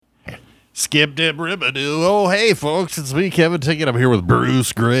Skip dip ribadoo. Oh, hey, folks, it's me, Kevin Ticket. I'm here with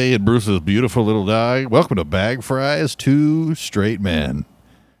Bruce Gray and Bruce's beautiful little dog. Welcome to Bag Fries, two straight men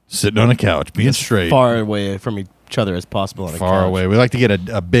sitting on a couch, being straight. Far away from each other as possible on a Far couch. away. We like to get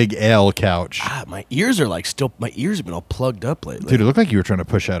a big L couch. My ears are my ears have been all plugged up lately. Dude, it looked like you were trying to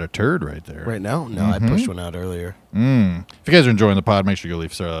push out a turd right there. Right now? No, I pushed one out earlier. If you guys are enjoying the pod, make sure you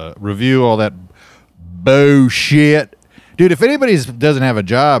leave a review, all that bullshit. Dude, if anybody doesn't have a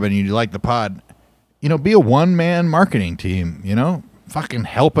job and you like the pod, be a one-man marketing team, Fucking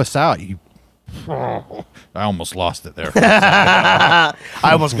help us out. I almost lost it there. I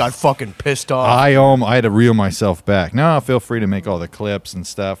almost got fucking pissed off. I had to reel myself back. No, feel free to make all the clips and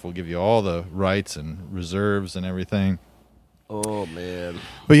stuff. We'll give you all the rights and reserves and everything. Oh, man.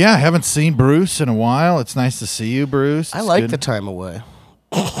 But yeah, I haven't seen Bruce in a while. It's nice to see you, Bruce. I like the time away.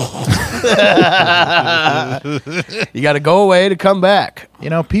 You got to go away to come back.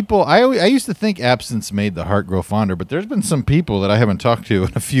 People, I used to think absence made the heart grow fonder, but there's been some people that I haven't talked to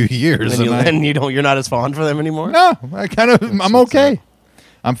in a few years. And you're not as fond for them anymore? No, I'm okay.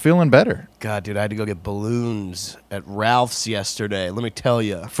 I'm feeling better. God, dude, I had to go get balloons at Ralph's yesterday. Let me tell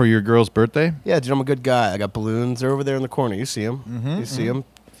you. For your girl's birthday? Yeah, dude, I'm a good guy. I got balloons. They're over there in the corner. You see them? You see them?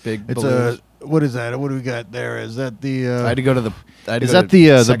 Big balloons. What is that? What do we got there? Is that the? I had to go to the. Is that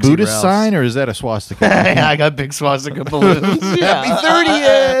the Buddhist Ralph's sign, or is that a swastika? Yeah, I got big swastika balloons. Happy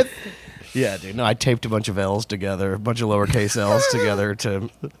 30th! Yeah, dude. No, I taped a bunch of L's together, a bunch of lowercase L's together to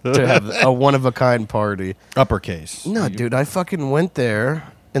have a one-of-a-kind party. Uppercase. No, dude, I fucking went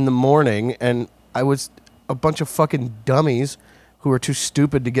there in the morning, and I was a bunch of fucking dummies who were too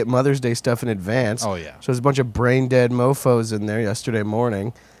stupid to get Mother's Day stuff in advance. Oh, yeah. So there's a bunch of brain-dead mofos in there yesterday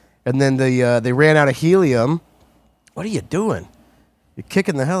morning. And then they ran out of helium. What are you doing? You're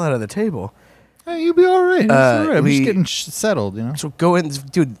kicking the hell out of the table. Hey, you'll be all right. It's all right. I'm just getting settled, So go in.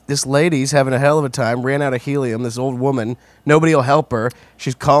 Dude, this lady's having a hell of a time. Ran out of helium. This old woman. Nobody will help her.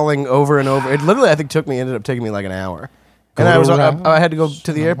 She's calling over and over. It literally, I think, ended up taking me like an hour. And I had to go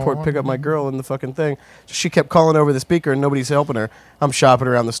to the airport, pick up my girl in the fucking thing. So she kept calling over the speaker, and nobody's helping her. I'm shopping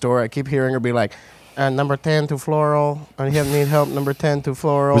around the store. I keep hearing her be like, number 10 to floral. I need help. Number 10 to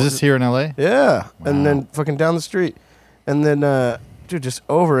floral. Was this here in L.A.? Yeah. Wow. And then fucking down the street. And then, dude, just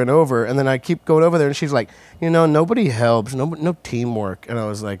over and over. And then I keep going over there, and she's like, nobody helps. No teamwork. And I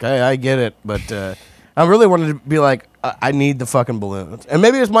was like, I get it. But I really wanted to be like, I need the fucking balloons. And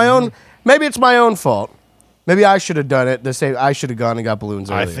maybe it's my own. Maybe it's my own fault. Maybe I should have done it. I should have gone and got balloons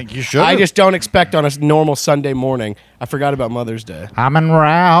earlier. I think you should. I just don't expect on a normal Sunday morning. I forgot about Mother's Day. I'm in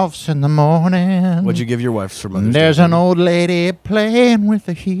Ralph's in the morning. What'd you give your wife for Mother's Day? There's an old lady playing with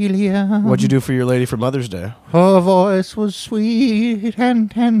the helium. What'd you do for your lady for Mother's Day? Her voice was sweet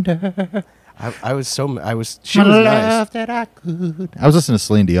and tender. She was nice. That I could. I was listening to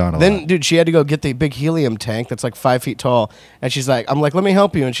Celine Dion a lot. Dude, she had to go get the big helium tank that's like 5 feet tall. And she's like, I'm like, let me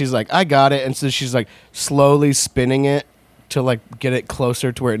help you. And she's like, I got it. And so she's like slowly spinning it to like get it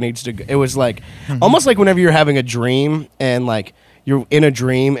closer to where it needs to go. It was like almost like whenever you're having a dream and like you're in a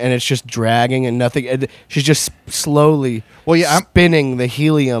dream and it's just dragging and nothing. And she's just slowly spinning the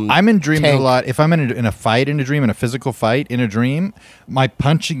helium. I'm in dreams tank. a lot. If I'm in a fight in a dream, in a physical fight in a dream, my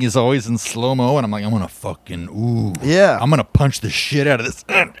punching is always in slow-mo, and I'm like, I'm going to fucking, Yeah. I'm going to punch the shit out of this.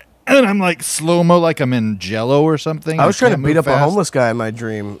 And I'm like slow-mo like I'm in Jell-O or something. I was trying to can't beat move up a fast. homeless guy in my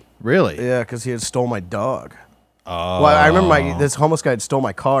dream. Really? Yeah, because he had stole my dog. Oh. Well, I remember this homeless guy had stole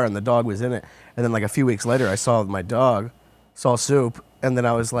my car and the dog was in it. And then like a few weeks later, I saw my dog, saw Soup, and then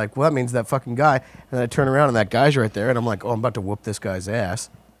I was like, well, that means that fucking guy. And then I turn around and that guy's right there, and I'm like, oh, I'm about to whoop this guy's ass.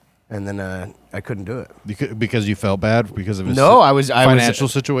 And then I couldn't do it. Because you felt bad because of his financial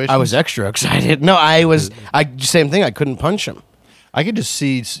situation? I was extra excited. No, same thing. I couldn't punch him. I could just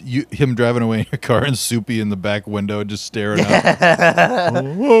see him driving away in a car and Soupy in the back window just staring up. Yeah.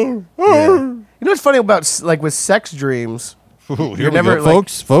 You know what's funny about like with sex dreams? Ooh, here we go.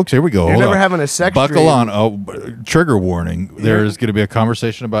 Folks, here we go. You're Hold never on. having a sex Buckle dream. on. Oh, trigger warning. There's going to be a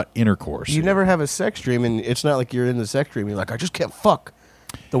conversation about intercourse. You never have a sex dream, and it's not like you're in the sex dream. You're like, I just can't fuck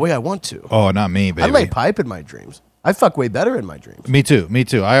the way I want to. Oh, not me, baby. I lay pipe in my dreams. I fuck way better in my dreams. Me too.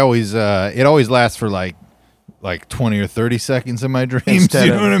 I always, it always lasts for like 20 or 30 seconds in my dreams. You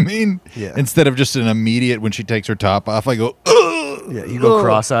know what I mean? Yeah. Instead of just an immediate, when she takes her top off, I go, ugh. Yeah, you go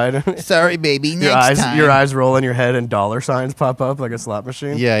cross-eyed. Sorry, baby. Your eyes roll in your head and dollar signs pop up like a slot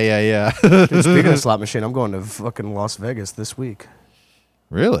machine. Yeah. Dude, speaking of slot machine, I'm going to fucking Las Vegas this week.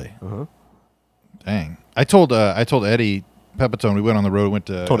 Really? Uh-huh. Dang. I told Eddie Pepitone, we went on the road, went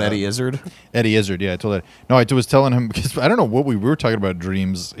to... Told Eddie Izzard? Eddie Izzard, yeah. I told Eddie. No, I was telling him, because I don't know what we were talking about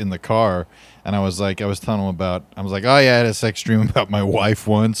dreams in the car, and I was telling him about, I was like, oh yeah, I had a sex dream about my wife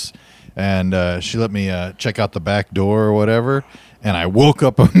once, and she let me check out the back door or whatever. And I woke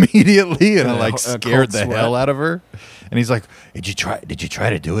up immediately, and I like scared the hell out of her. And he's like, "Did you try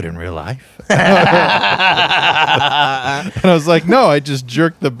to do it in real life?" And I was like, "No, I just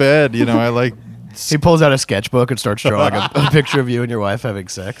jerked the bed. I like." He pulls out a sketchbook and starts drawing a picture of you and your wife having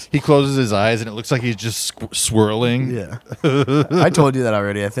sex. He closes his eyes, and it looks like he's just swirling. Yeah. I told you that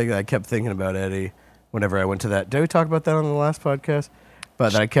already. I think I kept thinking about Eddie whenever I went to that. Did we talk about that on the last podcast?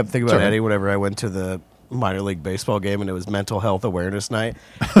 But I kept thinking about Eddie whenever I went to the minor league baseball game and it was mental health awareness night.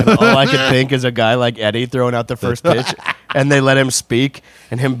 And all I could think is a guy like Eddie throwing out the first pitch, and they let him speak,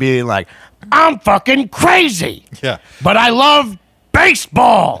 and him being like, "I'm fucking crazy. Yeah. But I love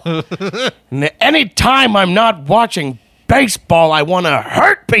baseball. And anytime I'm not watching baseball, I want to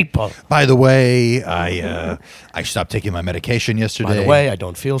hurt people. By the way, I stopped taking my medication yesterday. By the way, I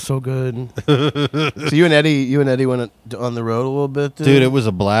don't feel so good." So you and Eddie went on the road a little bit, dude. It was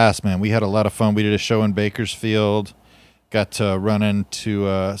a blast, man. We had a lot of fun. We did a show in Bakersfield. Got to run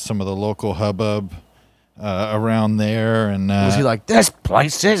into some of the local hubbub around there, and was he like, "This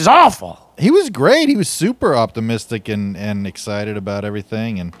place is awful"? He was great. He was super optimistic and excited about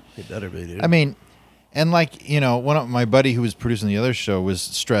everything. And He better be, dude. I mean, and like, one of my buddy who was producing the other show was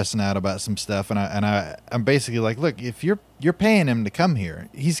stressing out about some stuff, and I'm basically like, "Look, if you're paying him to come here,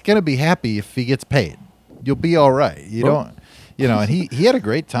 he's gonna be happy if he gets paid. You'll be all right. You don't, And he had a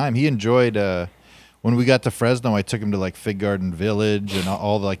great time. He enjoyed. When we got to Fresno, I took him to like Fig Garden Village and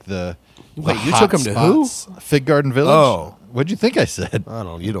all like the. Wait, the you hot took him to who? spots. Fig Garden Village. Oh. What'd you think I said? I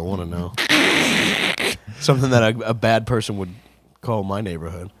don't. You don't want to know. Something that a bad person would call my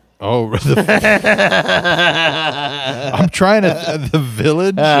neighborhood. Oh, I'm trying to the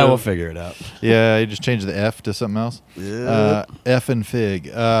village. We'll figure it out. Yeah, you just change the F to something else. Yeah. F and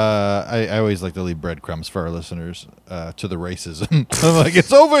Fig. I always like to leave breadcrumbs for our listeners to the racism. I'm like,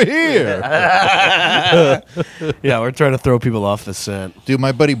 it's over here. Yeah, we're trying to throw people off the scent. Dude,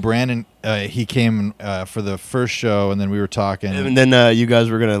 my buddy Brandon, he came for the first show, and then we were talking. And then you guys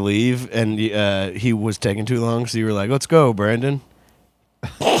were going to leave, and he was taking too long, so you were like, "Let's go, Brandon."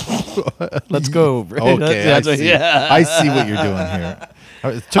 Let's go, Brandon. Okay, I see what you're doing here.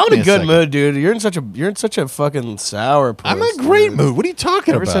 It took I'm me in a good second. mood, dude. You're in such a fucking sour puss. I'm in a great dude. mood. What are you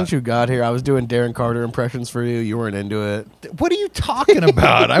talking Ever about? since you got here, I was doing Darren Carter impressions for you. You weren't into it. What are you talking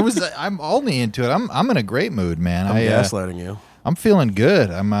about? I'm only into it. I'm in a great mood, man. I'm gaslighting you. I'm feeling good.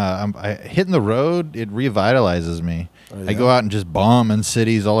 I'm hitting the road. It revitalizes me. Oh, yeah? I go out and just bomb in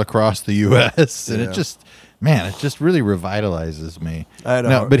cities all across the U.S. and it just really revitalizes me.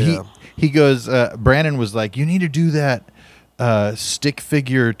 He goes. Brandon was like, "You need to do that stick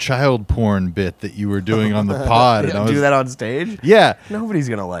figure child porn bit that you were doing on the pod." And do that on stage? Yeah. Nobody's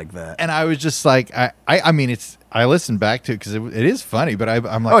gonna like that. And I was just like, I mean, I listened back to it because it is funny, but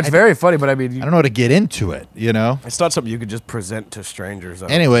I'm like, Oh, it's very funny, but I mean, I don't know how to get into it, it's not something you could just present to strangers.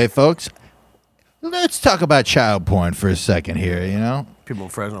 Anyway, folks, let's talk about child porn for a second here, People in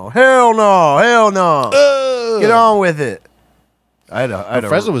Fresno, hell no, get on with it.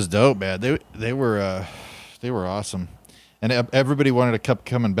 Fresno was dope, man. They were awesome, and everybody wanted to keep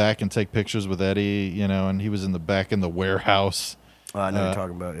coming back and take pictures with Eddie, and he was in the warehouse. I know what you're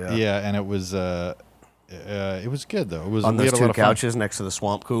talking about, yeah. Yeah, and it was good though. It was on we those had a lot two of fun. couches next to the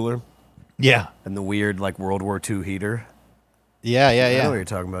swamp cooler. Yeah, and the weird like World War II heater. Yeah. I know what you're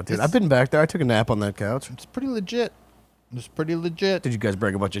talking about, dude. I've been back there. I took a nap on that couch. It's pretty legit. Did you guys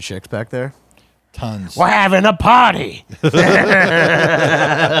bring a bunch of chicks back there? Tons. We're having a party.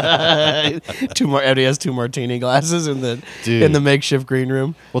 Eddie has 2 martini glasses in the makeshift green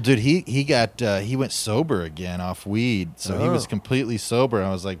room. Well, dude, he went sober again off weed, so he was completely sober. And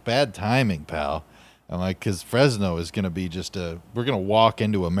I was like, bad timing, pal. I'm like, because Fresno is going to be we're going to walk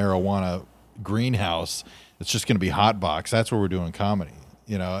into a marijuana greenhouse. It's just going to be hot box. That's where we're doing comedy,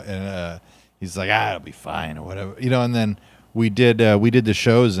 and he's like, it'll be fine or whatever, and then we did the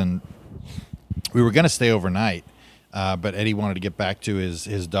shows, and we were going to stay overnight, but Eddie wanted to get back to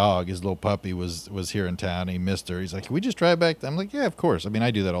his dog. His little puppy was here in town. And he missed her. He's like, "Can we just drive back?" I'm like, "Yeah, of course." I mean,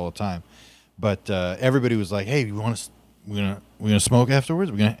 I do that all the time. But everybody was like, "Hey, we're gonna smoke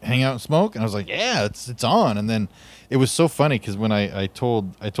afterwards. We're gonna hang out and smoke." And I was like, "Yeah, it's on." And then it was so funny because when I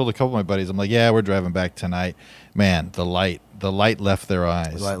told a couple of my buddies, I'm like, "Yeah, we're driving back tonight." Man, the light left their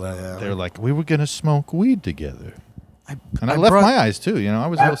eyes. They were like, "We were gonna smoke weed together." I left my eyes too, I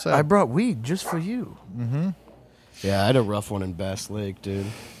was real sad. I brought weed just for you. Mm-hmm. Yeah, I had a rough one in Bass Lake, dude.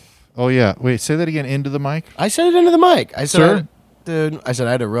 Oh, yeah. Wait, say that again into the mic? I said it into the mic. I said, Sir? I said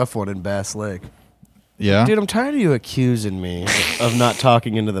I had a rough one in Bass Lake. Yeah. Dude, I'm tired of you accusing me of not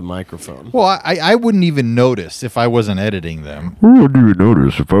talking into the microphone. Well, I wouldn't even notice if I wasn't editing them. I wouldn't even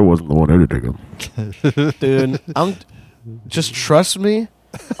notice if I wasn't the one editing them. Dude, just trust me.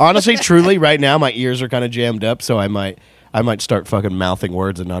 Honestly, truly, right now my ears are kind of jammed up, so I might start fucking mouthing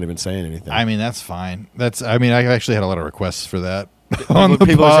words and not even saying anything. I mean, that's fine. I've actually had a lot of requests for that.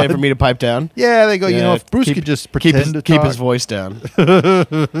 People are saying for me to pipe down. Yeah, they go. If Bruce could just pretend to keep talk. his voice down.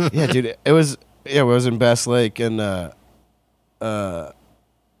 Yeah, dude, it was in Bass Lake, and I know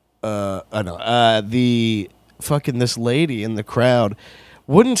the fucking this lady in the crowd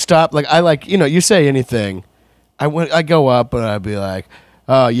wouldn't stop. Like you say anything, I go up and I'd be like,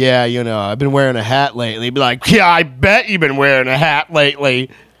 oh yeah, I've been wearing a hat lately. Be like, yeah, I bet you've been wearing a hat lately.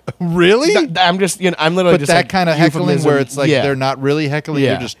 Really? I'm just, I'm literally but just that like kind of heckling euphemism. where it's like they're not really heckling,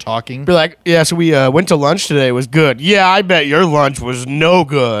 Yeah. they're just talking. Be like, yeah, so we went to lunch today. It was good. Yeah, I bet your lunch was no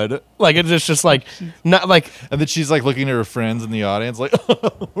good. Like, it's just like, not like. And then she's like looking at her friends in the audience, like,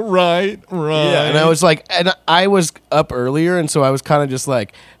 right. Yeah, and I was like, and I was up earlier, and so I was kind of just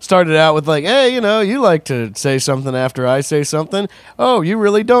like, started out with like, hey, you like to say something after I say something. Oh, you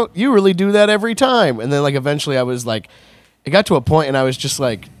really don't. You really do that every time. And then like eventually I was like, it got to a point and I was just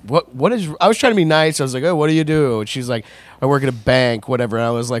like, what is, I was trying to be nice. I was like, oh, what do you do? And she's like, I work at a bank, whatever. And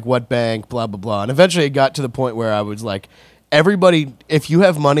I was like, what bank? Blah, blah, blah. And eventually it got to the point where I was like, everybody, if you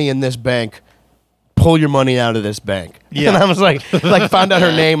have money in this bank, pull your money out of this bank. Yeah. And I was like found out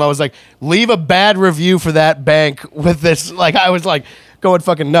her name. I was like, leave a bad review for that bank with this. Like, I was like going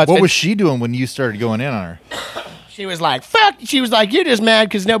fucking nuts. What And was she doing when you started going in on her? she was like, fuck. She was like, you're just mad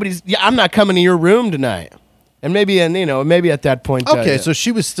because I'm not coming to your room tonight. And maybe at that point. Okay, so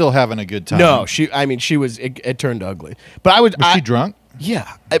she was still having a good time. No, she was. It turned ugly. But Was she drunk?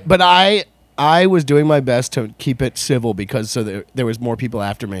 Yeah, but I was doing my best to keep it civil because there was more people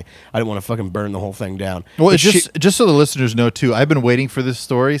after me. I didn't want to fucking burn the whole thing down. Well, But just so the listeners know too, I've been waiting for this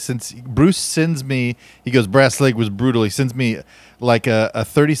story since Bruce sends me. He goes, Brass Lake was brutal. He sends me like a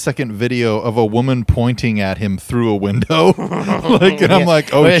 30-second video of a woman pointing at him through a window. I'm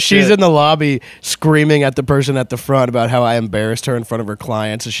like, oh, yeah, shit. she's in the lobby screaming at the person at the front about how I embarrassed her in front of her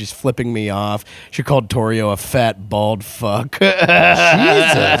clients, and she's flipping me off. She called Torio a fat bald fuck. Jesus.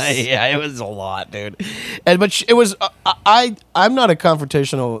 Yeah, it was a lot, dude. It was. I'm not a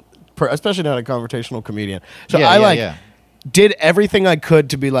confrontational, especially not a confrontational comedian. So did everything I could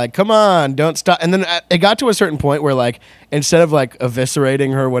to be like, come on, don't stop. And then it got to a certain point where like, instead of like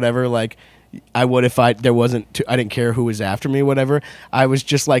eviscerating her, whatever, like I would if I didn't care who was after me, whatever. I was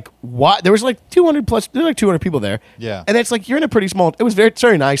just like, what? There was like 200 people there. Yeah. And it's like, you're in a pretty small, it's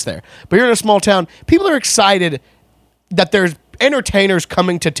very nice there, but you're in a small town. People are excited that there's entertainers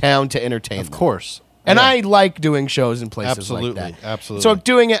coming to town to entertain them. Of course. And Yeah. I like doing shows in places like that. Absolutely. So I'm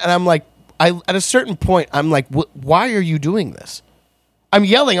doing it, and I'm like, at a certain point, I'm like, why are you doing this? I'm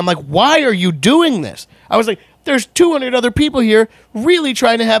yelling. I'm like, why are you doing this? I was like, there's 200 other people here really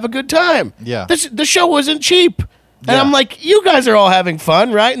trying to have a good time. Yeah. The show wasn't cheap. And Yeah. I'm like, you guys are all having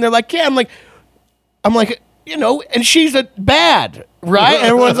fun, right? And they're like, yeah. I'm like, and she's bad, right? And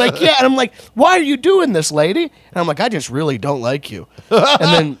everyone's like, yeah. And I'm like, why are you doing this, lady? And I'm like, I just really don't like you. And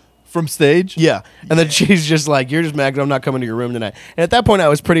then... From stage? Yeah. And then she's just like, you're just mad 'cause I'm not coming to your room tonight. And at that point, I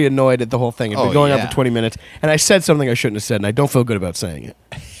was pretty annoyed at the whole thing. It'd been going on for 20 minutes. And I said something I shouldn't have said, and I don't feel good about saying it.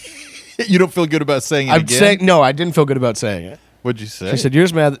 You don't feel good about saying it again? No, I didn't feel good about saying it. What'd you say? She said, you're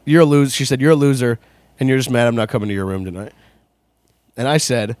just mad. You're a loser. She said, you're a loser, and you're just mad I'm not coming to your room tonight. And I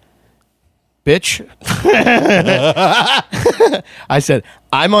said, bitch. I said,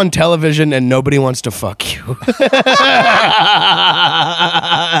 I'm on television and nobody wants to fuck you.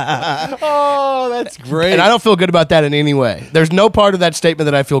 Oh, that's great. And I don't feel good about that in any way. There's no part of that statement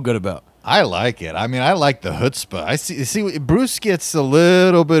that I feel good about. I like it. I mean, I like the chutzpah. I see. Bruce gets a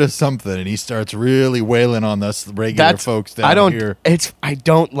little bit of something, and he starts really wailing on us regular folks down here. I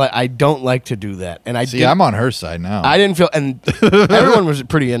don't like to do that. And I'm on her side now. I didn't feel, and everyone was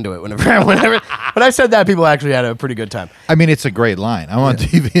pretty into it. Whenever when I said that, people actually had a pretty good time. I mean, it's a great line. I'm on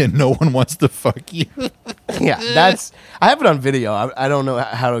TV, and no one wants to fuck you. Yeah, I have it on video. I don't know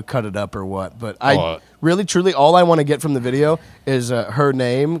how to cut it up or what, but really, truly, all I want to get from the video is her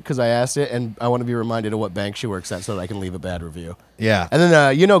name, because I asked it, and I want to be reminded of what bank she works at so that I can leave a bad review. Yeah. And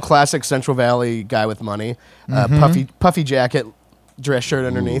then, classic Central Valley guy with money, puffy jacket, dress shirt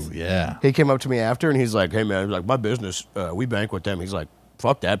underneath. Ooh, yeah. He came up to me after, and he's like, hey, man, he's like, my business, we bank with them. He's like,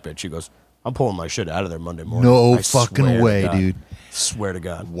 fuck that bitch. He goes, I'm pulling my shit out of there Monday morning. No I fucking swear to way, God. dude. Swear to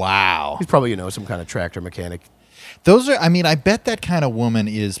God. Wow. He's probably, some kind of tractor mechanic. Those are, I mean, I bet that kind of woman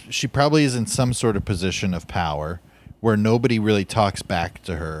she probably is in some sort of position of power where nobody really talks back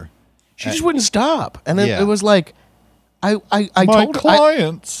to her. She just wouldn't stop. And then Yeah. it was like, I My told her.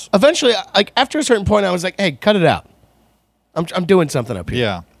 clients. Eventually, like after a certain point, I was like, hey, cut it out. I'm doing something up here.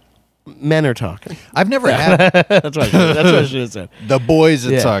 Yeah. Men are talking. I've never had That's what I should have said. the boys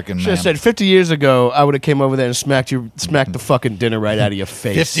are talking, Should man. have said 50 years ago, I would have came over there and smacked the fucking dinner right out of your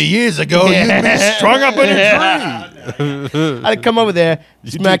face. 50 years ago, you'd be strung up in a tree. I'd come over there,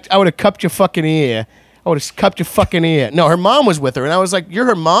 I would have cupped your fucking ear. I would have cupped your fucking ear. No, her mom was with her, and I was like, "You're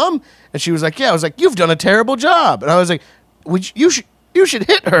her mom?" And she was like, "Yeah." I was like, "You've done a terrible job." And I was like, you should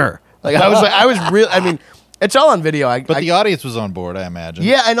hit her." Like I was real. I mean, it's all on video. But the audience was on board, I imagine.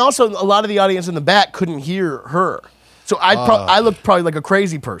 yeah, and also a lot of the audience in the back couldn't hear her, so I looked probably like a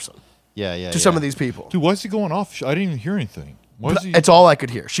crazy person Yeah. to some of these people. Dude, why is he going off? I didn't even hear anything. Why is he? It's all I could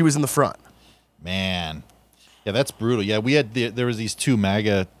hear. She was in the front. Man. Yeah, that's brutal. Yeah, we had there was these two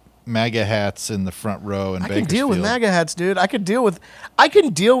MAGA hats in the front row in I Bakersfield. can deal with MAGA hats, dude. I can deal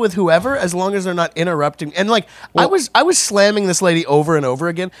with whoever as long as they're not interrupting. And like I was slamming this lady over and over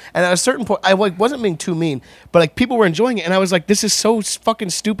again. And at a certain point, I wasn't being too mean, but like people were enjoying it, and I was like, this is so fucking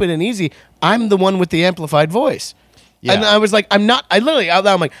stupid and easy. I'm the one with the amplified voice. Yeah. And I was like, I'm not. I literally out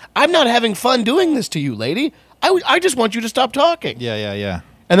loud, I'm like, I'm not having fun doing this to you, lady. I just want you to stop talking. Yeah.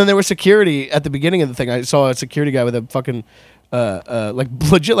 And then there was security at the beginning of the thing. I saw a security guy with a fucking like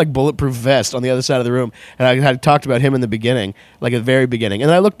legit like bulletproof vest on the other side of the room, and I had talked about him in the beginning, like at the very beginning. And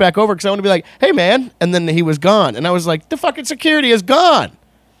then I looked back over because I want to be like, "Hey, man!" And then he was gone, and I was like, "The fucking security is gone.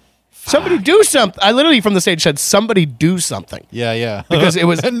 Somebody do something!" I literally from the stage said, "Somebody do something." Yeah. Because it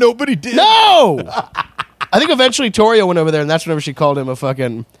was and nobody did. no. I think eventually Toria went over there, and that's whenever she called him a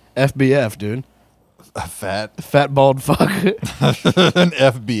fucking FBF, dude. A Fat bald fuck. an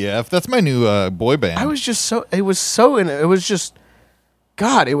FBF. That's my new boy band. I was just so. It was so. It was just.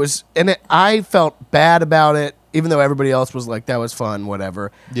 God, it was, and I felt bad about it, even though everybody else was like, "That was fun,"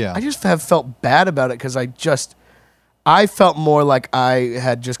 whatever. Yeah. I just have felt bad about it because I felt more like I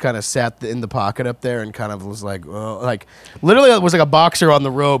had just kind of sat in the pocket up there and kind of was like, oh, like literally it was like a boxer on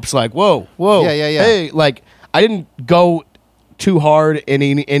the ropes, like, whoa, Yeah. hey, like I didn't go too hard in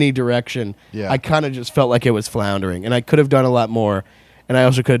any direction. Yeah. I kind of just felt like it was floundering, and I could have done a lot more, and I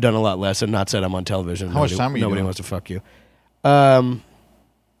also could have done a lot less and not said I'm on television. How much time are you Nobody doing? wants to fuck you.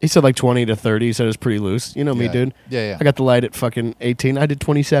 He said like 20 to 30. He said it was pretty loose. You know me, Yeah. dude. Yeah. I got the light at fucking 18. I did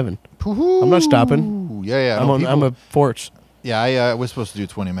 27. I'm not stopping. Yeah. I'm a force. Yeah, I was supposed to do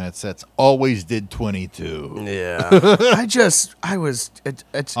 20-minute sets. Always did 22. Yeah. It's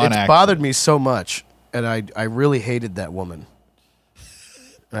On action. bothered me so much, and I really hated that woman.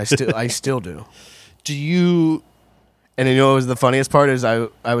 And I still do. Do you? And you know what was the funniest part is I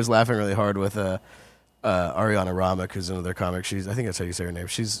was laughing really hard with Ariana Ramick, who's another comic. I think that's how you say her name.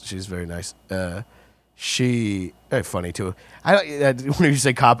 She's very nice. She very funny too. When you say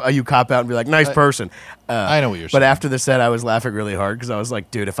you cop out and be like nice person. I know what you're saying. But after the set, I was laughing really hard because I was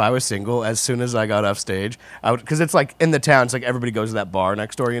like, dude, if I was single, as soon as I got off stage, I would, because it's like in the town, it's like everybody goes to that bar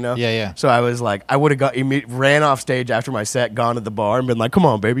next door, you know. Yeah. So I was like, I would have ran off stage after my set, gone to the bar, and been like, come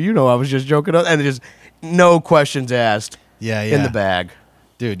on, baby, you know I was just joking, and just no questions asked. Yeah. In the bag.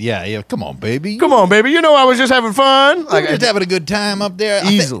 Dude, yeah. Come on, baby. Come on, baby. You know I was just having fun. Like just having a good time up there.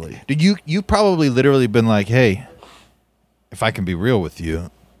 Easily. Dude, you probably literally been like, hey, if I can be real with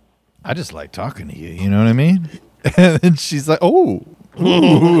you, I just like talking to you. You know what I mean? And she's like, oh.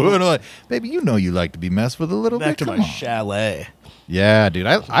 And I'm like, baby, you know you like to be messed with a little Back bit. to Come my on. chalet. Yeah, dude.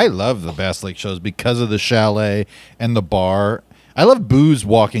 I love the Bass Lake shows because of the chalet and the bar. I love booze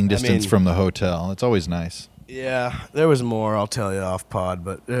walking distance from the hotel. It's always nice. Yeah, there was more. I'll tell you off pod,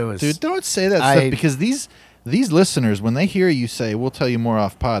 but it was. Dude, don't say that stuff because these listeners, when they hear you say, "We'll tell you more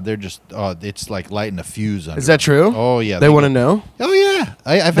off pod," they're just, it's like lighting a fuse. Under Is that true? Oh yeah, They want to know. Oh yeah,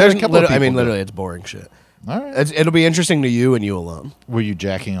 I've had a couple of people. I mean, do. literally, it's boring shit. All right. It'll be interesting to you and you alone. Were you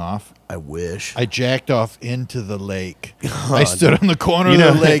jacking off? I wish. I jacked off into the lake. I stood on the corner of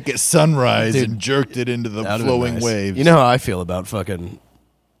the lake at sunrise and jerked it into the That'd be flowing nice. waves. You know how I feel about fucking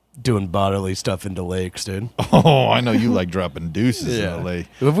doing bodily stuff into lakes, dude. Oh, I know you like dropping deuces in the lake.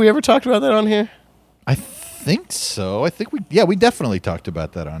 Have we ever talked about that on here? I think so. I think we definitely talked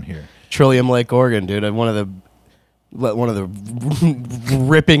about that on here. Trillium Lake, Oregon, dude. One of the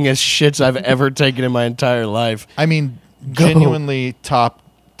rippingest shits I've ever taken in my entire life. I mean, genuinely top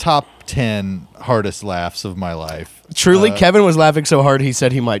 10 hardest laughs of my life. Truly, Kevin was laughing so hard he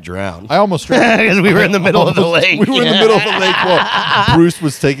said he might drown. I almost drowned. Because we were in the middle of the lake. We were in the middle of the lake while Bruce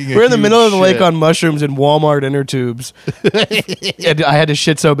was taking a We're in the huge middle of the lake shit. on mushrooms in Walmart inner tubes. And I had to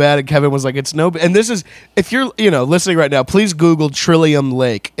shit so bad, and Kevin was like, "It's no." And this is, if you're listening right now, please Google Trillium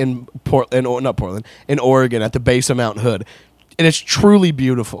Lake in Oregon at the base of Mount Hood. it's truly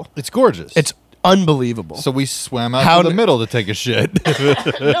beautiful. It's gorgeous. It's unbelievable. So we swam out to the middle to take a shit.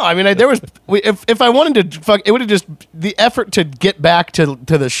 No, I mean, if I wanted to fuck, it would have just, the effort to get back to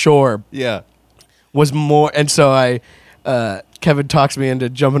the shore Yeah. was more, and so Kevin talks me into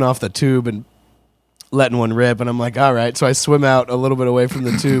jumping off the tube and letting one rip, and I'm like, all right. So I swim out a little bit away from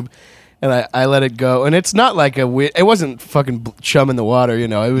the tube, and I let it go, and it's not like it wasn't fucking chum in the water, you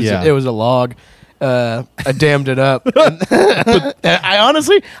know. It was a log. I dammed it up. And I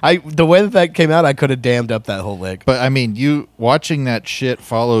honestly, the way that came out, I could have dammed up that whole lake. But I mean, you watching that shit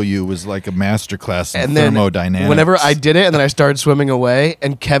follow you was like a masterclass in thermodynamics. Whenever I did it, and then I started swimming away,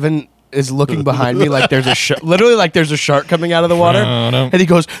 and Kevin is looking behind me like there's literally like there's a shark coming out of the water, and he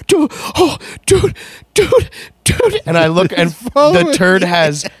goes, dude, and I look, and the turd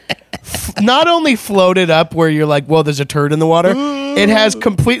has not only floated up where you're like, well, there's a turd in the water, it has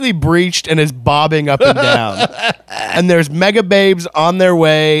completely breached and is bobbing up and down, and there's mega babes on their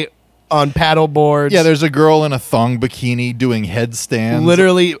way on paddle boards. Yeah, there's a girl in a thong bikini doing headstands.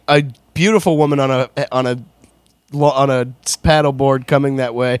 Literally a beautiful woman on a paddle board coming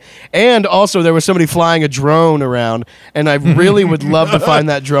that way, and also there was somebody flying a drone around, and I really would love to find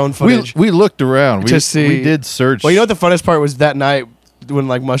that drone footage. We looked around to see. We did search. Well, you know what the funnest part was that night when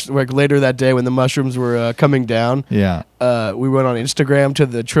like later that day when the mushrooms were coming down. Yeah. We went on Instagram to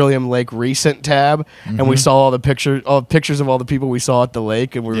the Trillium Lake recent tab, and we saw all the pictures of all the people we saw at the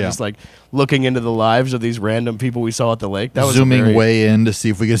lake, and we were just like looking into the lives of these random people we saw at the lake. That was zooming way in to see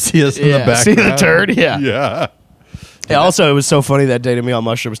if we could see us in the back. See the turd. Yeah. Also, it was so funny that day to me on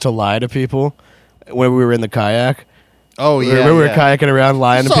mushrooms to lie to people when we were in the kayak. Oh yeah, remember we were kayaking around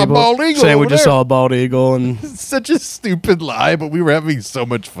lying to people, saying we just saw a bald eagle, and such a stupid lie, but we were having so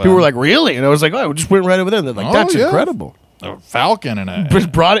much fun. People were like, "Really?" And I was like, "Oh, we just went right over there." And they're like, "That's incredible." A falcon and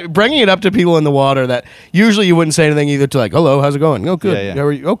bringing it up to people in the water that usually you wouldn't say anything either to, like, "Hello, how's it going?" "Oh, good." Yeah. How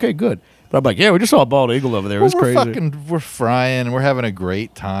are you? "Okay, good." But I'm like, "Yeah, we just saw a bald eagle over there. It was crazy." We're frying. We're having a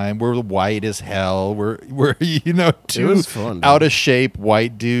great time. We're white as hell. We're two was fun, out of shape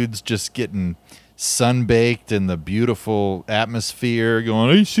white dudes just getting sunbaked in the beautiful atmosphere. Going,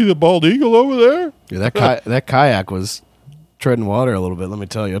 "Oh, you see the bald eagle over there?" Yeah, that kayak was treading water a little bit. Let me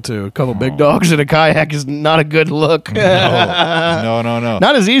tell you, too. A couple big dogs in a kayak is not a good look. No.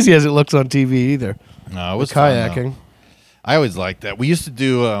 Not as easy as it looks on TV either. No, it was kayaking. Fun, I always liked that. We used to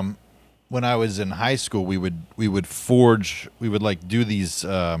do. When I was in high school, we would forge. We would like do these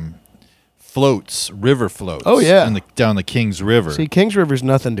floats, river floats. Oh yeah, down the Kings River. See, Kings River's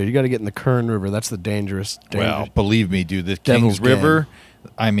nothing, dude. You got to get in the Kern River. That's the dangerous. Well, believe me, dude, the Kings River.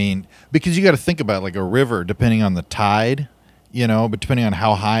 I mean, because you got to think about like a river, depending on the tide, but depending on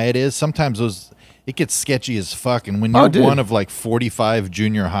how high it is, sometimes it gets sketchy as fuck. And when you're one of like 45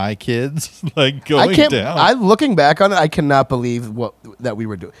 junior high kids, like going down. Looking back on it, I cannot believe that we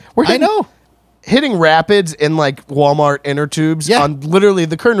were doing. I know. Hitting rapids in like Walmart inner tubes on literally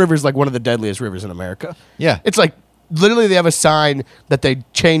the Kern River is like one of the deadliest rivers in America. Yeah. It's like literally they have a sign that they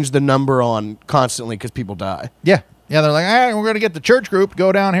change the number on constantly because people die. Yeah. Yeah, they're like, all right, we're going to get the church group to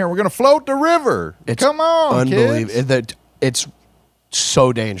go down here. We're going to float the river. Come on, unbelievable. It's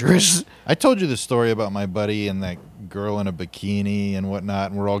so dangerous. I told you the story about my buddy and that girl in a bikini and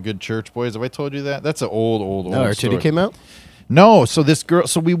whatnot, and we're all good church boys. Have I told you that? That's an old No, her story. titty came out? No, so this girl,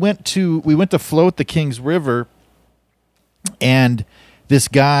 we went to float the Kings River, and this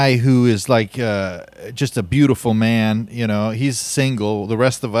guy who is like just a beautiful man, he's single. The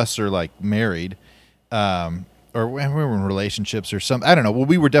rest of us are like married, or we were in relationships or something. I don't know. Well,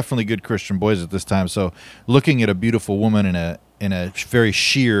 we were definitely good Christian boys at this time. So looking at a beautiful woman in a very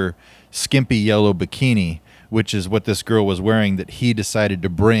sheer, skimpy yellow bikini, which is what this girl was wearing, that he decided to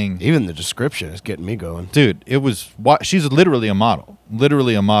bring. Even the description is getting me going. Dude, she's literally a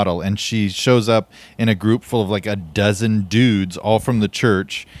model, and she shows up in a group full of like a dozen dudes, all from the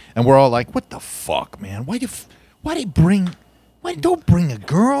church, and we're all like, what the fuck, man? Why don't bring a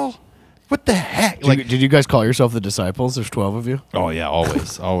girl? What the heck? Did you guys call yourself the disciples? There's 12 of you. Oh yeah,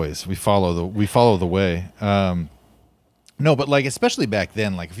 always. We follow the way. No, but like especially back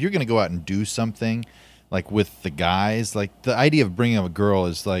then, like if you're gonna go out and do something, like with the guys, like the idea of bringing up a girl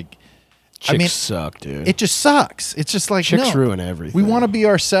is like, chicks suck, dude. It just sucks. It's just like chicks ruin everything. We want to be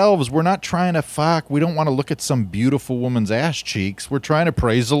ourselves. We're not trying to fuck. We don't want to look at some beautiful woman's ass cheeks. We're trying to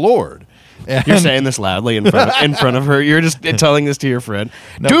praise the Lord. And you're saying this loudly in front of her. You're just telling this to your friend.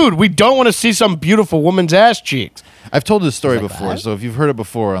 No. Dude, we don't want to see some beautiful woman's ass cheeks. I've told this story before, so if you've heard it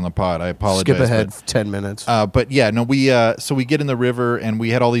before on the pod, I apologize. Skip ahead 10 minutes. But yeah, no, so we get in the river and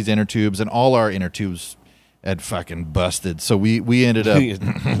we had all these inner tubes, and all our inner tubes had fucking busted. So we ended up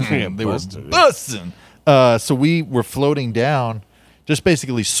they were busting. So we were floating down, just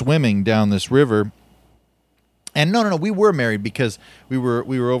basically swimming down this river. And no, we were married because we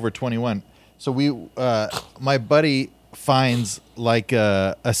were over 21. So my buddy finds like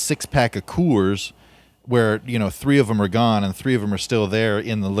a 6-pack of Coors, where 3 of them are gone and 3 of them are still there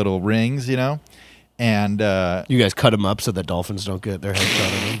in the little rings, And you guys cut them up so the dolphins don't get their head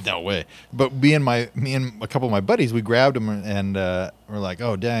shot in them. No way. But me and a couple of my buddies, we grabbed them and we're like,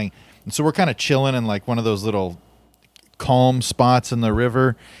 oh dang. And so we're kind of chilling in like one of those little calm spots in the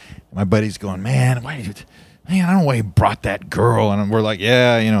river. My buddy's going, man, I don't know why you brought that girl. And we're like,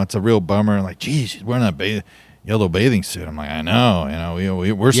 yeah, it's a real bummer. And like, geez, she's wearing a yellow bathing suit. I'm like, I know,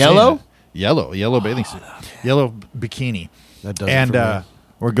 we're yellow? Yellow bathing suit, yellow bikini. That does it for me.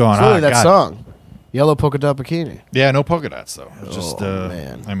 We're going, it's really that God. song. Yellow polka dot bikini. Yeah, no polka dots though. It's just,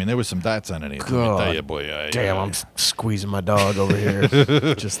 man. I mean, there was some dots underneath. God. Let me tell you, boy. Damn, I'm squeezing my dog over here.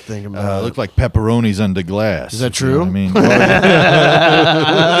 Just thinking about it. Look like pepperonis under glass. Is that true? I mean,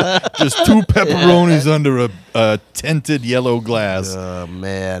 just 2 pepperonis under a tinted yellow glass. Oh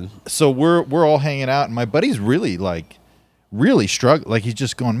man. So we're all hanging out, and my buddy's really struggling. Like he's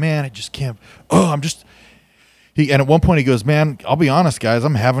just going, man, I just can't. Oh, and at one point he goes, man, I'll be honest, guys,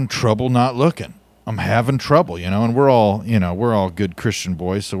 I'm having trouble not looking. I'm having trouble, and we're all good Christian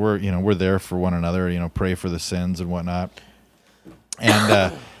boys, so we're there for one another, pray for the sins and whatnot.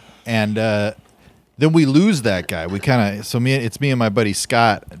 And then we lose that guy. We it's me and my buddy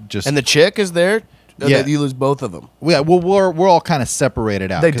Scott And the chick is there? Yeah. You lose both of them. Yeah, well we're all kind of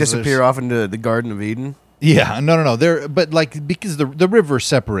separated out. They disappear off into the Garden of Eden. Yeah, no. But like because the river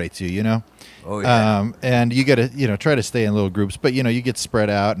separates you, Oh yeah. and you got to try to stay in little groups, but you get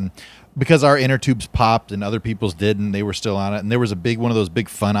spread out, and because our inner tubes popped and other people's didn't, they were still on it, and there was one of those big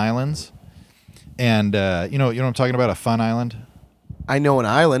fun islands, and you know what I'm talking about, a fun island. I know an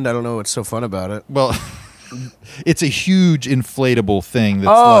island. I don't know what's so fun about it. Well, it's a huge inflatable thing.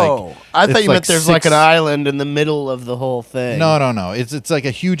 That's I thought you meant there's like an island in the middle of the whole thing. No. It's like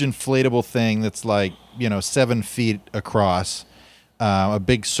a huge inflatable thing that's like 7 feet across, a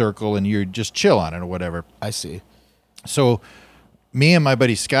big circle, and you just chill on it or whatever. I see. So me and my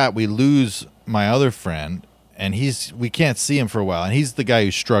buddy Scott, we lose my other friend, and we can't see him for a while, and he's the guy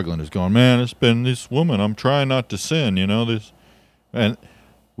who's struggling, who's going, man, it's been this woman, I'm trying not to sin, this, and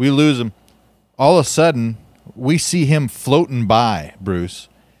we lose him. All of a sudden, we see him floating by, Bruce.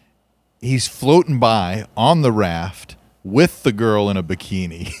 He's floating by on the raft with the girl in a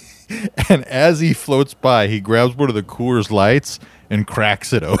bikini, and as he floats by, he grabs one of the Coors Lights and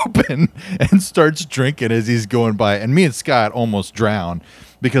cracks it open and starts drinking as he's going by. And me and Scott almost drown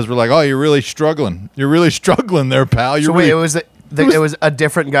because we're like, oh, you're really struggling. You're really struggling there, pal. So wait, it was a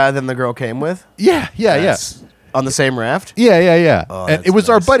different guy than the girl came with? Yeah. On the same raft? Yeah. Oh, and it was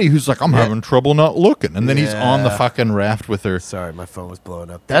nice. our buddy who's like, I'm having trouble not looking. And then he's on the fucking raft with her. Sorry, my phone was blowing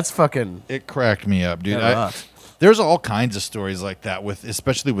up. That's fucking... It cracked me up, dude. That rocks. There's all kinds of stories like that,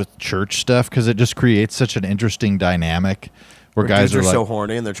 especially with church stuff, because it just creates such an interesting dynamic where guys are like, so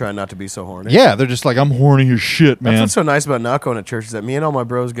horny and they're trying not to be so horny. Yeah, they're just like, I'm horny as shit, man. That's what's so nice about not going to church is that me and all my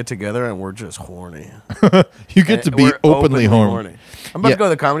bros get together and we're just horny. You get to be We're openly horny. I'm about to go to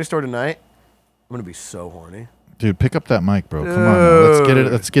the Comedy Store tonight. I'm going to be so horny. Dude, pick up that mic, bro. Come on, now. Let's get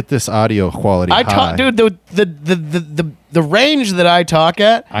it. Let's get this audio quality high. Dude. The range that I talk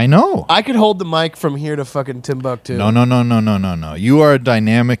at, I know. I could hold the mic from here to fucking Timbuktu. No. You are a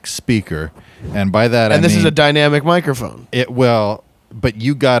dynamic speaker, and by that I mean, this is a dynamic microphone. But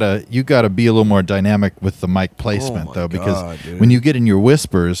you gotta be a little more dynamic with the mic placement, though, because God, when you get in your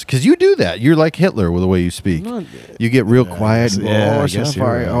whispers, because you do that, you're like Hitler with the way you speak. You get real quiet. I guess you're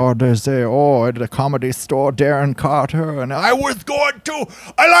right. There's at the Comedy Store, Darren Carter, and I was going to.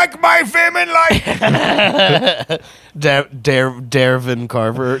 I like my women like Darvin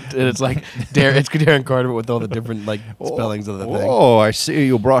Carver. And it's like it's Darren Carter but with all the different spellings of the thing. Oh, I see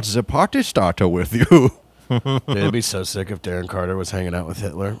you brought the party starter with you. Dude, it'd be so sick if Darren Carter was hanging out with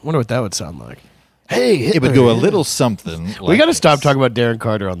Hitler. Wonder what that would sound like. Hey, Hitler. It would go a little something. Like we got to stop talking about Darren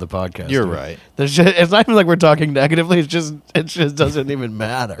Carter on the podcast. You're dude. right. It's not even like we're talking negatively. It just doesn't even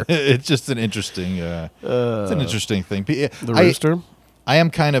matter. It's just an interesting. It's an interesting thing. The rooster. I am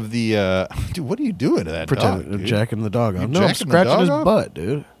kind of the dude. What are you doing to that dog? Dude? Jacking the dog off. You No, I'm jacking the scratching dog his off? butt,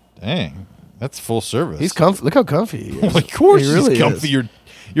 dude. Dang, that's full service. He's comfy. Look how comfy he is. Of course, he really he's comfy. is.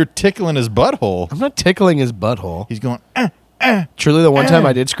 You're tickling his butthole. I'm not tickling his butthole. He's going. Truly, the one time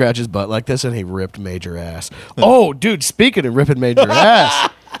I did scratch his butt like this, and he ripped major ass. Oh, dude! Speaking of ripping major ass,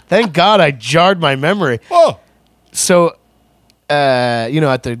 thank God I jarred my memory. Oh, So, at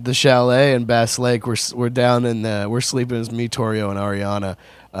the chalet in Bass Lake, we're down and we're sleeping as me, Torio, and Ariana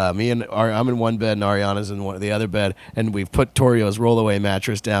I'm in one bed and Ariana's in the other bed, and we've put Torio's rollaway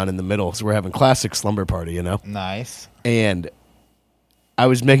mattress down in the middle, so we're having classic slumber party, you know. Nice. And I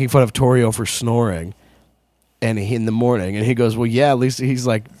was making fun of Torio for snoring, and in the morning, and he goes, "Well, yeah, at least he's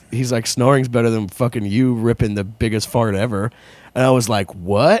like snoring's better than fucking you ripping the biggest fart ever." And I was like,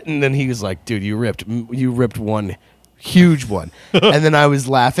 "What?" And then he was like, "Dude, you ripped one huge one." And then I was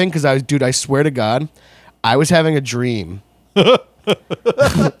laughing because I swear to God, I was having a dream.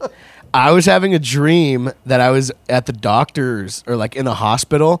 I was having a dream that I was at the doctor's or like in a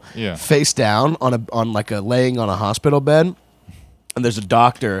hospital, face down on like laying on a hospital bed. And there's a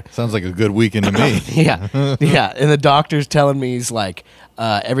doctor. Sounds like a good weekend to me. Yeah. And the doctor's telling me, he's like,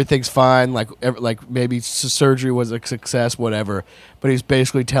 everything's fine. Like maybe surgery was a success, whatever. But he's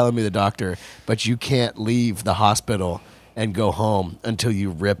basically telling me, the doctor, but you can't leave the hospital and go home until you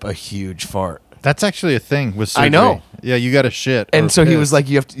rip a huge fart. That's actually a thing with surgery. I know. Yeah, you got to shit. And so he was like,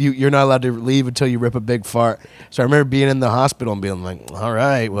 you're not allowed to leave until you rip a big fart. So I remember being in the hospital and being like, all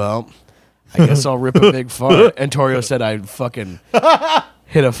right, well, I guess I'll rip a big fart. And Torio said I fucking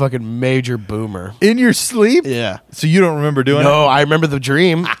hit a fucking major boomer. In your sleep? Yeah. So you don't remember doing it? No, I remember the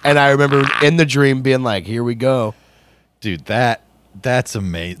dream. And I remember in the dream being like, here we go. Dude, that's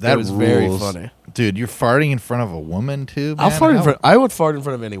amazing. That was rules. very funny. Dude, you're farting in front of a woman too, man? I would fart in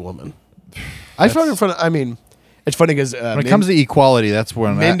front of any woman. I fart in front of, I mean, it's funny because when it comes to equality, that's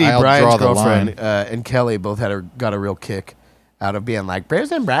when Mindy, I'll Brian's draw the girlfriend, line. and Kelly both got a real kick out of being like,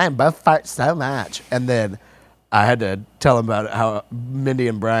 Bruce and Brian both fart so much. And then I had to tell him about how Mindy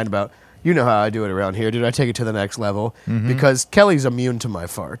and Brian about, you know how I do it around here. Dude, I take it to the next level because Kelly's immune to my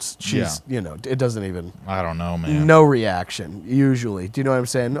farts. She's, it doesn't even. I don't know, man. No reaction, usually. Do you know what I'm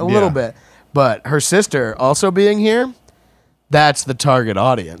saying? A little bit. But her sister also being here, that's the target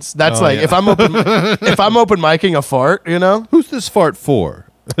audience. That's if I'm open micing a fart, you know? Who's this fart for?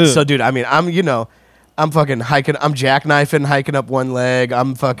 So, dude, I mean, I'm fucking hiking. I'm jackknifing, hiking up one leg.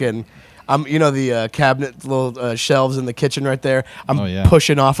 I'm the cabinet little shelves in the kitchen right there. I'm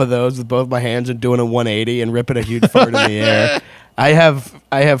pushing off of those with both my hands and doing a 180 and ripping a huge fart in the air. I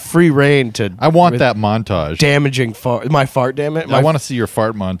have free reign to. I want that montage. Damaging my fart, damn it. I want to see your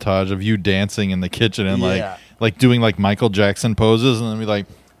fart montage of you dancing in the kitchen and like doing like Michael Jackson poses and then be like,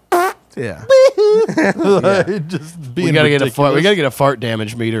 yeah. Just being we gotta ridiculous. get a fart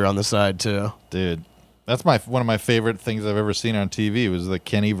damage meter on the side too, dude. That's one of my favorite things I've ever seen on TV was the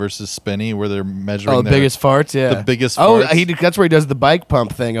Kenny versus Spinny where they're measuring the biggest farts, the biggest farts. Oh, that's where he does the bike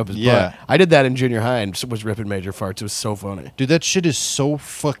pump thing up his butt. I did that in junior high and was ripping major farts. It was so funny. Dude, that shit is so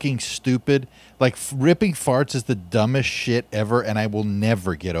fucking stupid. Like, ripping farts is the dumbest shit ever, and I will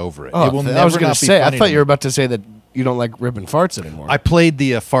never get over it. It will never. I was going to say, I thought you were about to say that you don't like ripping farts anymore. I played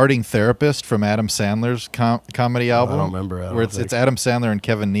the farting therapist from Adam Sandler's comedy album. I don't remember. Where it's Adam Sandler and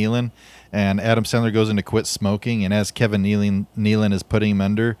Kevin Nealon. And Adam Sandler goes in to quit smoking, and as Kevin Nealon is putting him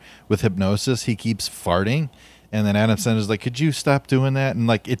under with hypnosis, he keeps farting. And then Adam Sandler's like, "Could you stop doing that?" And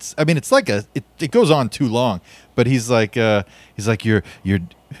like, it goes on too long. But he's like, "You're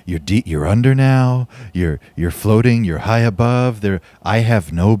deep, you're under now. You're floating. You're high above. There, I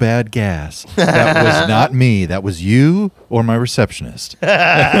have no bad gas. That was not me. That was you or my receptionist." So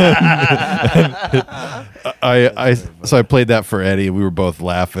I played that for Eddie. We were both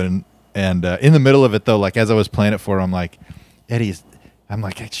laughing. And in the middle of it, though, like as I was playing it for him, I'm like, I'm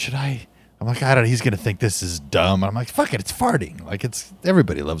like, should I? I'm like, I don't know. He's going to think this is dumb. I'm like, fuck it. It's farting. Like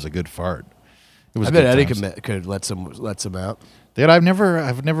everybody loves a good fart. It was I bet Eddie times. could let some out. Dude, I've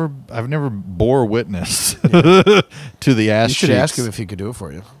never bore witness to the ass You should cheeks. ask him if he could do it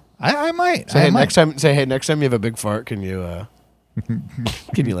for you. I might. Say, I might. next time you have a big fart, can you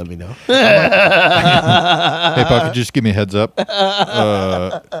can you let me know? Hey, Pop, could you just give me a heads up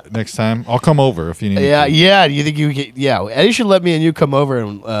next time? I'll come over if you need. Yeah, me to. yeah. You think you could? Yeah, Eddie should let me and you come over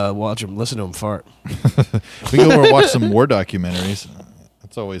and watch him, listen to him fart. We go over and watch some war documentaries.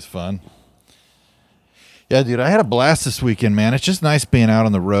 That's always fun. Yeah, dude, I had a blast this weekend, man. It's just nice being out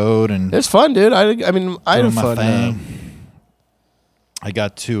on the road and it's fun, dude. I had my fun. thing. I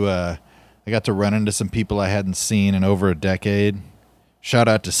got to run into some people I hadn't seen in over a decade. Shout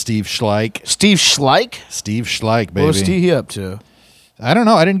out to Steve Schleich. Steve Schleich? Steve Schleich, baby. What was he up to? I don't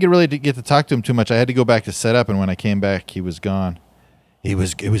know. I didn't get to talk to him too much. I had to go back to set up, and when I came back, he was gone. It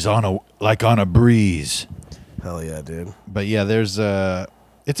was on a breeze. Hell yeah, dude. But yeah,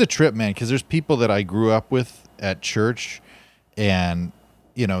 it's a trip, man, because there's people that I grew up with at church, and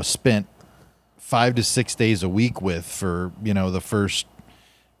spent 5 to 6 days a week with for the first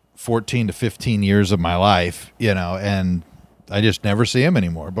 14 to 15 years of my life, and I just never see him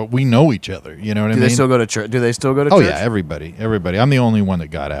anymore. But we know each other. You know what I mean? Do they still go to church? Do they still go to Oh church? yeah, everybody. I'm the only one that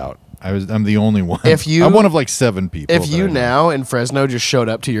got out. I'm the only one. I'm one of like 7 people. If you now in Fresno just showed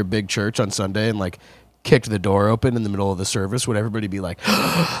up to your big church on Sunday and like kicked the door open in the middle of the service, would everybody be like,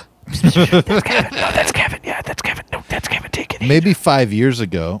 "That's Kevin. No, that's Kevin. Yeah, that's Kevin. No, that's Kevin. Take it." Maybe 5 years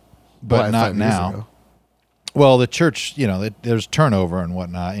ago, but not 5 years now. ago? Well, the church, there's turnover and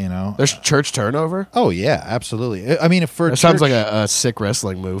whatnot. There's church turnover. Oh yeah, absolutely. I mean, if for That sounds like a sick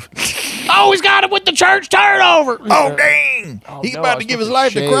wrestling move. Oh, he's got it with the church turnover. oh dang, he's about to give his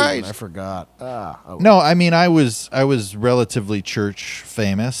life to Christ. I forgot. No, I mean, I was relatively church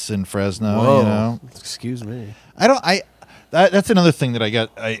famous in Fresno. Whoa. Excuse me. That's another thing that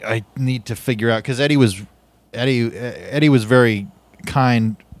I need to figure out, because Eddie was very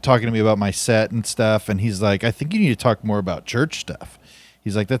kind talking to me about my set and stuff, and he's like, I think you need to talk more about church stuff.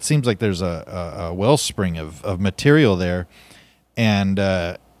 He's like, that seems like there's a wellspring of material there, and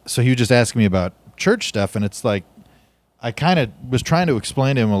so he was just asking me about church stuff, and it's like I kind of was trying to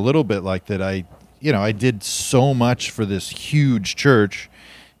explain to him a little bit like that I did so much for this huge church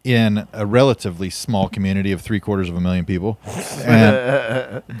in a relatively small community of 750,000 people,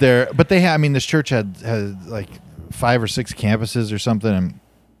 and this church had like 5 or 6 campuses or something,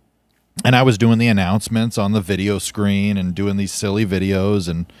 and I was doing the announcements on the video screen and doing these silly videos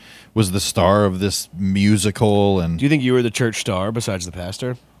and was the star of this musical. And Do you think you were the church star besides the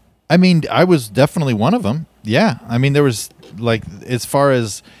pastor? I mean, I was definitely one of them. Yeah, I mean, there was like, as far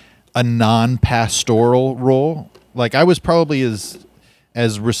as a non-pastoral role, like I was probably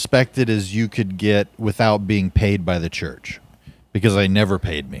as respected as you could get without being paid by the church, because they never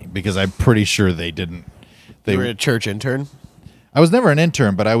paid me, because I'm pretty sure they didn't. You were a church intern? I was never an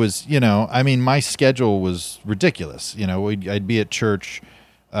intern, but I was, my schedule was ridiculous. I'd be at church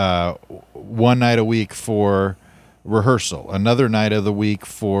one night a week for rehearsal, another night of the week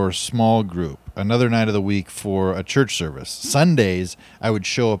for small group, another night of the week for a church service. Sundays, I would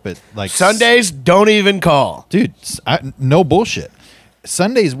show up at like... Sundays, don't even call. Dude, no bullshit.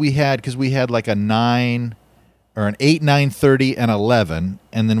 Sundays we had like a 9 or an 8, 9:30 and 11,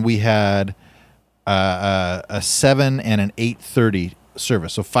 and then we had a 7 and an 8:30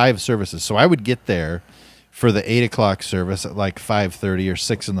 service. So 5 services. So I would get there for the 8 o'clock service at like 5:30 or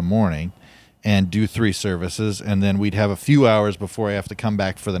 6 in the morning and do 3 services. And then we'd have a few hours before I have to come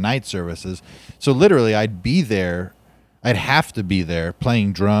back for the night services. So literally I'd have to be there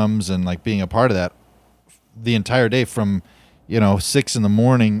playing drums and like being a part of that the entire day from, 6 in the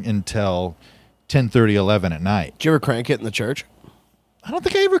morning until 10:30, 11 at night. Did you ever crank it in the church? I don't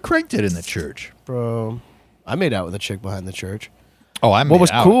think I ever cranked it in the church. Bro, I made out with a chick behind the church. Oh, What was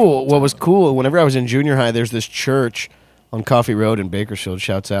cool, whenever I was in junior high, there's this church on Coffee Road in Bakersfield,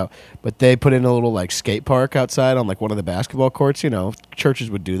 shouts out, but they put in a little like skate park outside on like one of the basketball courts. Churches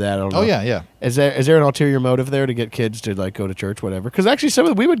would do that. I don't know. Oh, yeah. Is there an ulterior motive there to get kids to like go to church, whatever? Because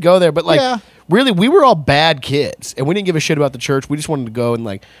actually we would go there, but like really we were all bad kids and we didn't give a shit about the church. We just wanted to go and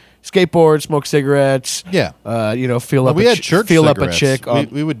like skateboard, smoke cigarettes. Yeah. Feel up a chick.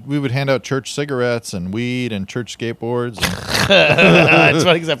 We would hand out church cigarettes and weed and church skateboards. It's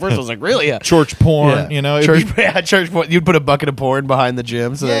funny because at first I was like, really? Yeah. Church porn, Church porn. You'd put a bucket of porn behind the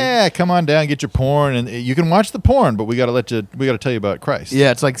gym. So come on down, get your porn, and you can watch the porn, but we got to tell you about Christ.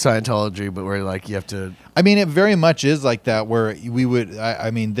 Yeah, it's like Scientology, but where like you have to. I mean, it very much is like that. Where we would.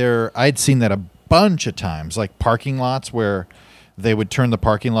 I'd seen that a bunch of times, like parking lots where they would turn the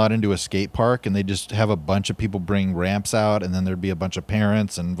parking lot into a skate park, and they just have a bunch of people bring ramps out, and then there'd be a bunch of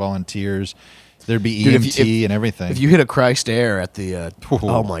parents and volunteers. There'd be EMT and everything. If you hit a Christ Air at the,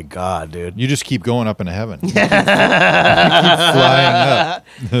 oh my God, dude! You just keep going up into heaven. You keep flying up.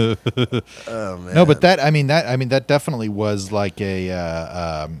 Oh man! No, but that definitely was like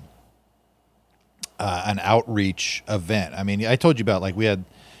an outreach event. I mean, I told you about like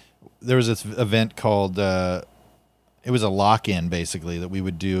there was this event called. It was a lock-in, basically, that we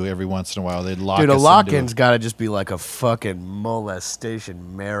would do every once in a while. They'd lock us. Dude, a lock-in's got to just be like a fucking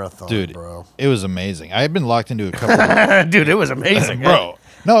molestation marathon, dude, bro. It was amazing. I had been locked into a couple Dude, it was amazing, bro.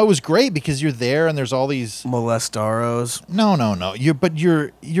 No, it was great because you're there and there's all these... Molestaros. No.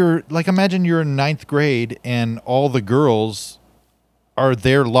 You're like, imagine you're in 9th grade and all the girls are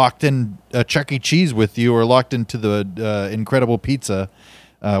there locked in Chuck E. Cheese with you or locked into the Incredible Pizza...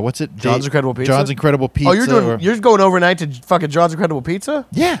 what's it? John's Incredible Pizza? John's Incredible Pizza. Oh, you're going overnight to fucking John's Incredible Pizza?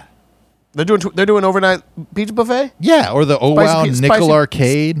 Yeah. They're doing overnight pizza buffet? Yeah, or the Nickel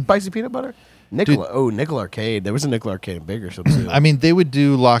Arcade. Spicy peanut butter? Nickel Arcade. There was a Nickel Arcade in Bakersfield too. I mean, they would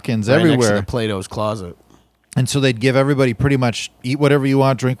do lock-ins everywhere. Next to the Plato's Closet. And so they'd give everybody pretty much eat whatever you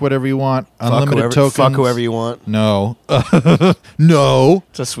want, drink whatever you want, unlimited tokens. Fuck whoever you want. No. No.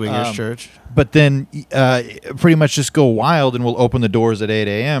 It's a swingers church. But then pretty much just go wild, and we'll open the doors at 8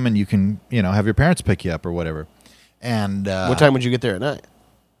 a.m. and you can, have your parents pick you up or whatever. And what time would you get there at night?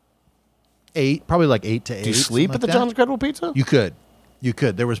 8, probably like 8 to 8. Do you sleep at the that. John's Incredible Pizza? You could.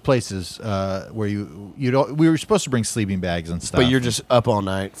 There was places where we were supposed to bring sleeping bags and stuff. But you're just up all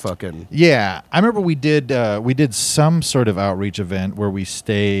night fucking. Yeah. I remember we did some sort of outreach event where we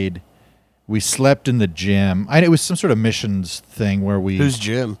slept in the gym. It was some sort of missions thing where we... Who's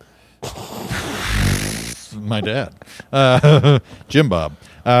Jim? My dad. Jim Bob.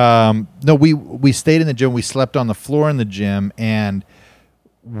 No, we stayed in the gym. We slept on the floor in the gym, and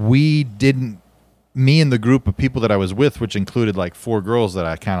me and the group of people that I was with, which included like 4 girls that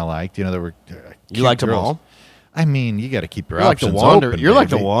I kind of liked, there were You liked them all? I mean, you got to keep your You're options like the wanderer. open. You're like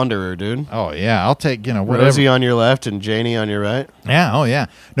the baby. wanderer, dude. Oh yeah, I'll take whatever. Rosie on your left and Janie on your right. Yeah. Oh yeah.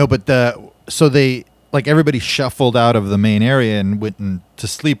 No, but so they everybody shuffled out of the main area and went to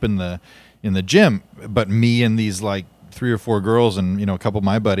sleep in the gym. But me and these like 3 or 4 girls and a couple of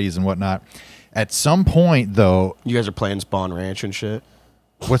my buddies and whatnot. At some point, though, You guys are playing Spawn Ranch and shit.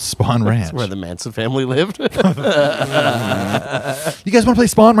 what's Spawn Ranch? That's where the Manson family lived. You guys want to play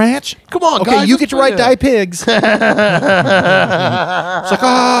Spawn Ranch? Come on, Okay, guys. you let's get to play ride it. die pigs. It's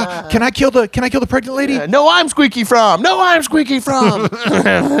like, can I kill the pregnant lady? No, I'm Squeaky From. No, I'm Squeaky From.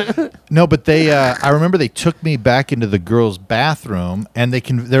 No, but they. I remember they took me back into the girls' bathroom, and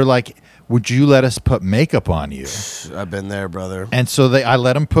they're like, "Would you let us put makeup on you?" I've been there, brother. And so I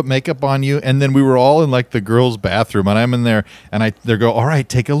let them put makeup on you, and then we were all in like the girls' bathroom, and I'm in there, and they go, "All right,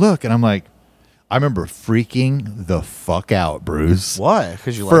 take a look," and I'm like, I remember freaking the fuck out, Bruce. Why?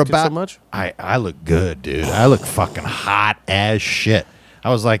 Because you liked it so much? I look good, dude. I look fucking hot as shit. I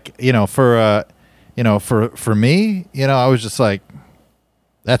was like, for me, I was just like,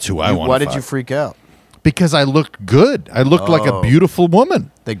 that's who I want. Why did you freak out? Because I looked good. I looked like a beautiful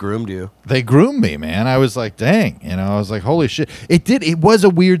woman. They groomed you. They groomed me, man. I was like, dang. I was like, holy shit. It was a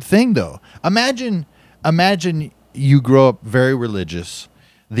weird thing, though. Imagine you grow up very religious.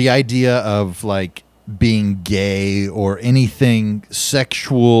 The idea of like being gay or anything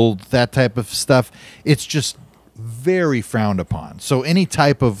sexual, that type of stuff, it's just very frowned upon. So any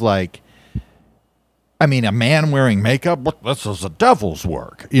type of like, a man wearing makeup, this is the devil's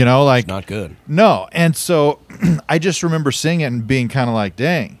work, like Not good. no. And so I just remember seeing it and being kind of like,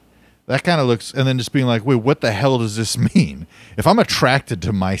 dang, that kind of looks, and then just being like, wait, what the hell does this mean? If I'm attracted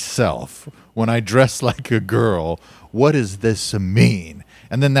to myself when I dress like a girl, what does this mean?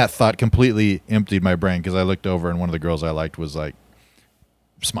 And then that thought completely emptied my brain because I looked over and one of the girls I liked was like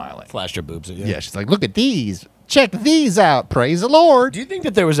smiling. Flashed her boobs at you. Yeah, she's like, look at these. Check these out. Praise the Lord. Do you think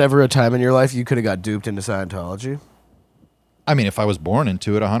that there was ever a time in your life you could have got duped into Scientology? If I was born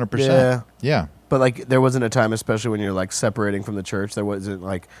into it, 100%. Yeah. Yeah. But like, there wasn't a time, especially when you're like separating from the church. There wasn't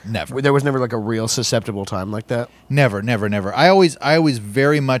like Never. There was never like a real susceptible time like that. Never. I always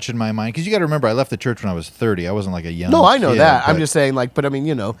very much in my mind, because you got to remember, I left the church when I was 30. I wasn't like a young No, I know kid, that. I'm but- just saying, like, but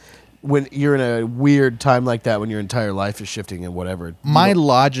when you're in a weird time like that, when your entire life is shifting and whatever. My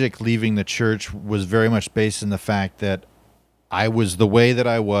logic leaving the church was very much based in the fact that I was the way that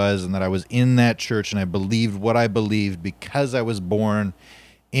I was and that I was in that church and I believed what I believed because I was born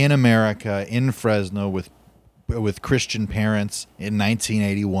in America, in Fresno, with Christian parents in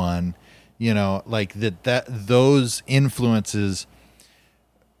 1981. Like that those influences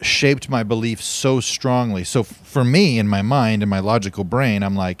shaped my beliefs so strongly. So for me, in my mind, in my logical brain,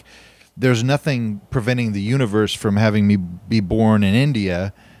 I'm like, there's nothing preventing the universe from having me be born in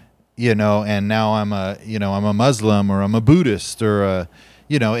India, and now I'm a Muslim or I'm a Buddhist or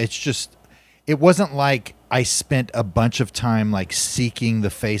it's just, it wasn't like I spent a bunch of time like seeking the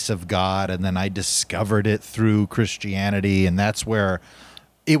face of God and then I discovered it through Christianity, and that's where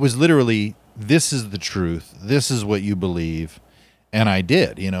it was literally, this is the truth, this is what you believe, and I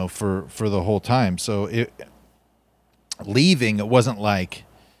did, for the whole time. So leaving, it wasn't like,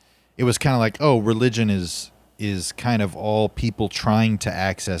 it was kind of like, oh, religion is kind of all people trying to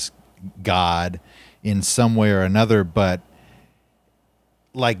access God in some way or another, but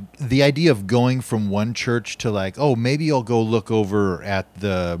like the idea of going from one church to like, oh, maybe I'll go look over at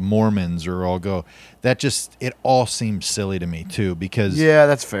the Mormons or I'll go, it all seems silly to me too, because Yeah,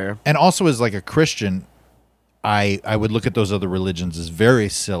 that's fair. and also as like a Christian, I would look at those other religions as very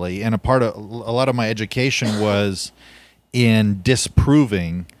silly, and a lot of my education was in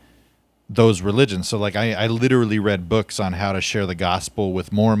disproving those religions. So like I literally read books on how to share the gospel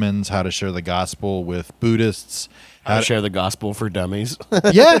with Mormons, how to share the gospel with Buddhists, I share the gospel for dummies.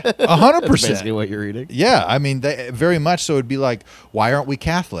 Yeah, 100%. Basically what you're reading. Yeah, I mean, very much so. It'd be like, why aren't we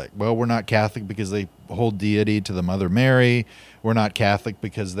Catholic? Well, we're not Catholic because they hold deity to the Mother Mary. We're not Catholic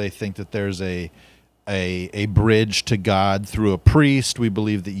because they think that there's a bridge to God through a priest. We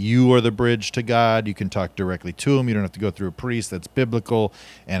believe that you are the bridge to God. You can talk directly to him. You don't have to go through a priest. That's biblical,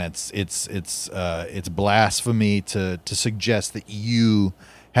 and it's blasphemy to suggest that you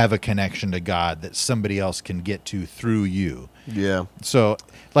have a connection to God that somebody else can get to through you. Yeah. So,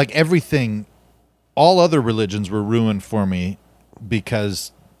 like everything, all other religions were ruined for me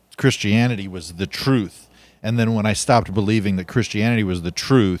because Christianity was the truth. And then when I stopped believing that Christianity was the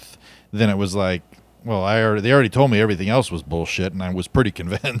truth, then it was like, well, they already told me everything else was bullshit, and I was pretty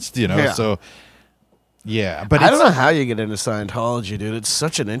convinced, you know. Yeah. So, yeah, but I don't know how you get into Scientology, dude. It's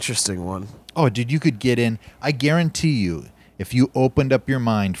such an interesting one. Oh, dude, you could get in. I guarantee you, if you opened up your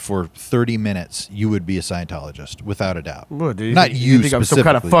mind for 30 minutes, you would be a Scientologist, without a doubt. What, dude? Not you think I'm some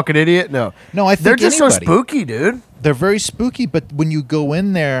kind of specifically. fucking idiot? No. No, I think they're just anybody. so spooky, dude. They're very spooky, but when you go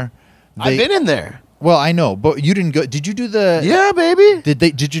in there, I've been in there. Well, I know, but you didn't go. Did you do the? Yeah, baby.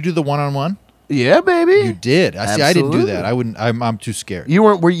 Did you do the one-on-one? Yeah, baby. You did. I see. I didn't do Absolutely. that. I wouldn't. I'm too scared. You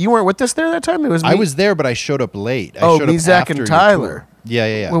weren't with us there that time? It was me. I was there, but I showed up late. I Oh, showed me, up Zach, after and your Tyler. tour.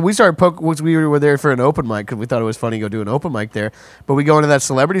 Yeah. When we started we were there for an open mic because we thought it was funny to go do an open mic there. But we go into that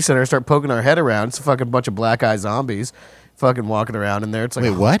celebrity center and start poking our head around. It's a fucking bunch of black-eyed zombies fucking walking around in there. It's like,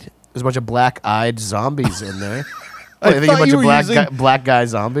 Wait, what? There's a bunch of black-eyed zombies in there. I I think a thought bunch you of were using- black guy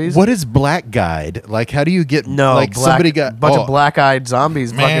zombies. What is black guide? Like, how do you get? No, like somebody got bunch of black-eyed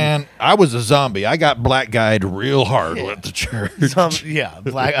zombies. Man, I was a zombie. I got black guide real hard at the church.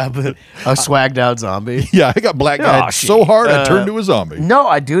 Black, a swagged out zombie. Yeah, I got black guide shit. so hard I turned to a zombie.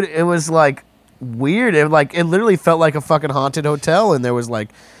 No, dude, it was like weird. It literally felt like a fucking haunted hotel, and there was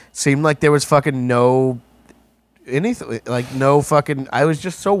seemed like there was fucking no anything, like no fucking. I was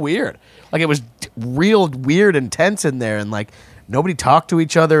just so weird. Like it was real weird and tense in there, and like nobody talked to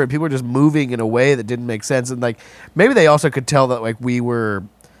each other, and people were just moving in a way that didn't make sense. And like maybe they also could tell that like we were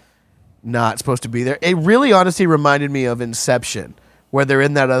not supposed to be there. It really honestly reminded me of Inception, where they're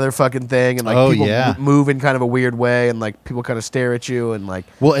in that other fucking thing, and like people move in kind of a weird way, and like people kind of stare at you, and like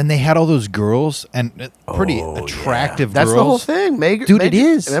and they had all those girls and pretty attractive that's girls. the whole thing. Dude, it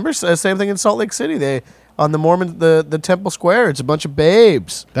is. Remember, same thing in Salt Lake City. They on the Mormon the Temple Square. It's a bunch of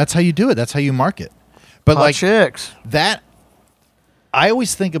babes. That's how you do it. That's how you market. But Hot like chicks. that, I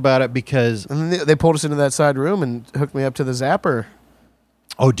always think about it because. And then they pulled us into that side room and hooked me up to the zapper.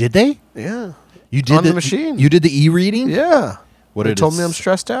 Oh, did they? Yeah. You did On the machine. You did the e-reading? Yeah. What They did told it me I'm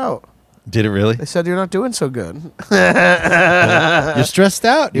stressed out. Did it really? They said you're not doing so good. You're stressed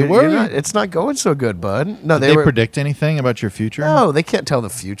out. You're worried. It's not going so good, bud. No, Did they predict anything about your future? No, they can't tell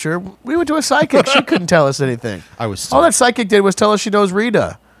the future. We went to a psychic. She couldn't tell us anything. I was. All that psychic did was tell us she knows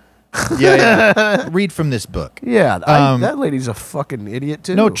Rita. Yeah. Read from this book. Yeah, that lady's a fucking idiot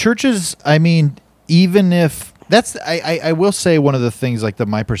too. No, churches, I mean, even if that's, I will say one of the things, like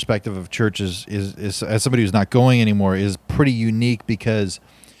my perspective of churches is as somebody who's not going anymore, is pretty unique because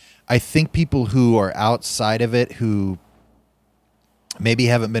I think people who are outside of it, who maybe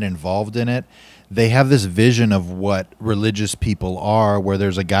haven't been involved in it, they have this vision of what religious people are, where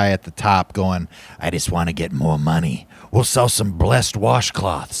there's a guy at the top going, I just want to get more money. We'll sell some blessed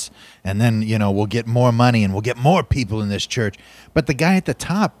washcloths. And then, we'll get more money and we'll get more people in this church. But the guy at the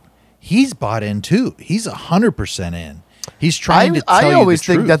top, he's bought in too. He's 100% in. He's trying to tell you the truth. I always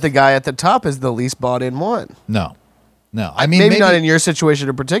think that the guy at the top is the least bought in one. No. I mean, maybe not in your situation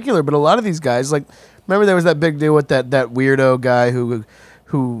in particular, but a lot of these guys, like, remember there was that big deal with that weirdo guy who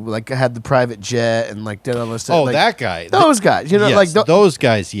like had the private jet and like did all this stuff. Oh, like, that guy. Those guys, yes, like those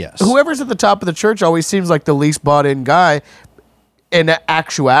guys, yes. Whoever's at the top of the church always seems like the least bought in guy. In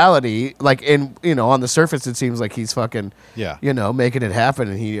actuality, like on the surface, it seems like he's fucking, making it happen,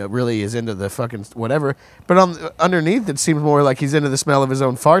 and he really is into the fucking whatever. But underneath, it seems more like he's into the smell of his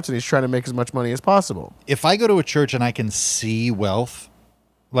own farts, and he's trying to make as much money as possible. If I go to a church and I can see wealth,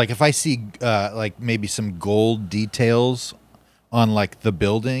 like if I see like maybe some gold details on like the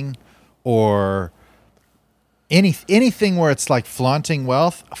building or anything where it's like flaunting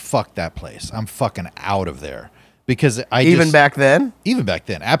wealth, fuck that place. I'm fucking out of there. Because back then? Even back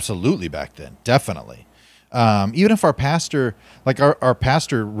then. Absolutely back then. Definitely. Even if our pastor, like our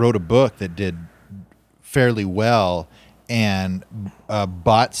pastor wrote a book that did fairly well and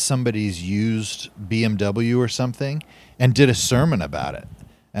bought somebody's used BMW or something and did a sermon about it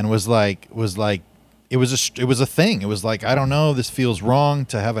and was like it was a thing. It was like, I don't know, this feels wrong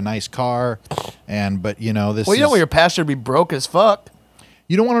to have a nice car, but this. Well, when your pastor would be broke as fuck.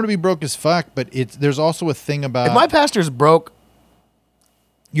 you don't want him to be broke as fuck, but there's also a thing about If my pastor's broke,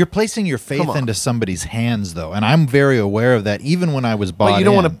 you're placing your faith into somebody's hands, though, and I'm very aware of that. Even when I was bought, but you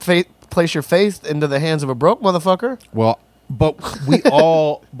don't want to place your faith into the hands of a broke motherfucker. Well, but we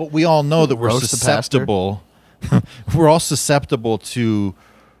all know that we're Roast the pastor. susceptible. We're all susceptible to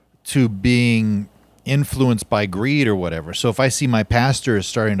being influenced by greed or whatever. So if I see my pastor is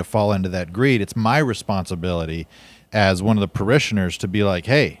starting to fall into that greed, it's my responsibility as one of the parishioners to be like,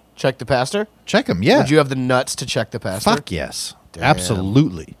 hey, Check the pastor? check him. Yeah. Would you have the nuts to check the pastor? Fuck yes. Damn.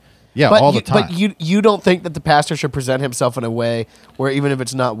 Absolutely. Yeah, But all the time. But you don't think that the pastor should present himself in a way where even if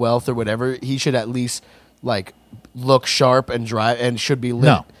it's not wealth or whatever, he should at least like look sharp and dry and should be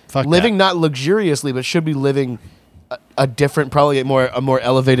No, fuck living that. not luxuriously, but should be living a different, probably a more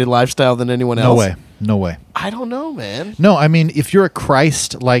elevated lifestyle than anyone else. No way. I don't know, man. No, I mean, if you're a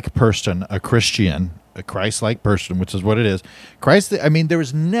Christ-like person, a Christian, a Christ-like person, which is what it is, Christ, I mean, there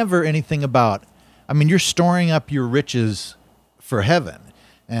was never anything about, I mean, you're storing up your riches for heaven.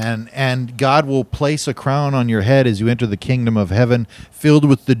 And God will place a crown on your head as you enter the kingdom of heaven, filled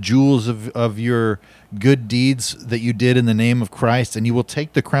with the jewels of your good deeds that you did in the name of Christ, and you will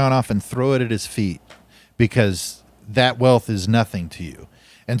take the crown off and throw it at his feet because that wealth is nothing to you.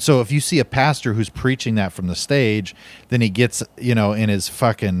 And so if you see a pastor who's preaching that from the stage, then he gets, in his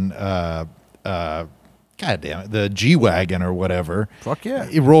fucking, God damn it, the G-Wagon or whatever. Fuck yeah.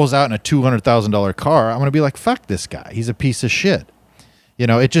 He rolls out in a $200,000 car. I'm going to be like, fuck this guy. He's a piece of shit.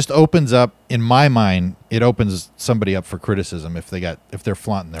 It just opens up, in my mind, it opens somebody up for criticism if they're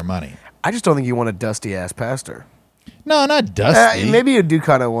flaunting their money. I just don't think you want a dusty ass pastor. No, not dusty. Maybe you do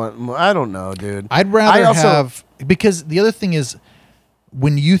kind of want. I don't know, dude. I'd rather because the other thing is,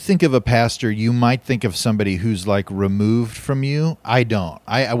 when you think of a pastor, you might think of somebody who's like removed from you. I don't.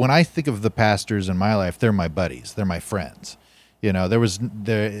 When I think of the pastors in my life, they're my buddies. They're my friends. They're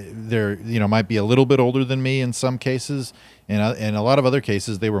might be a little bit older than me in some cases. In a lot of other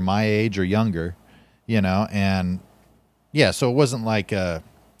cases, they were my age or younger, and yeah, so it wasn't like there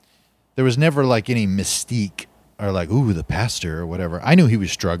was never like any mystique or like, ooh, the pastor or whatever. I knew he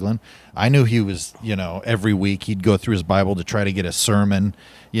was struggling. I knew he was, every week he'd go through his Bible to try to get a sermon.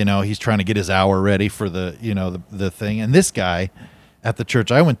 He's trying to get his hour ready for the thing. And this guy at the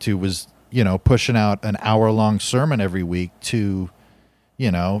church I went to was, pushing out an hour-long sermon every week to,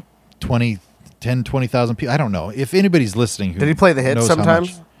 20,000 people. I don't know if anybody's listening. Did he play the hits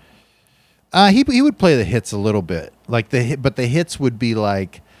sometimes? He would play the hits a little bit, but the hits would be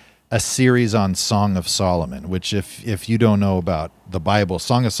like a series on Song of Solomon, which if you don't know about the Bible,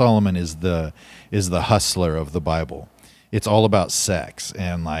 Song of Solomon is the hustler of the Bible. It's all about sex,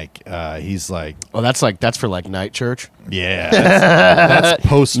 and he's like, oh, that's for like night church. Yeah, that's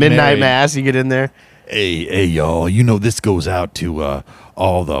post midnight mass. You get in there. Hey, y'all! This goes out to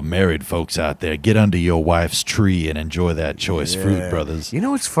all the married folks out there. Get under your wife's tree and enjoy that choice fruit, brothers. You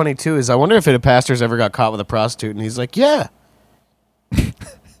know what's funny too is I wonder if a pastor's ever got caught with a prostitute, and he's like, yeah.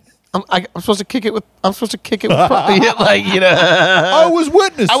 I'm supposed to kick it with. I was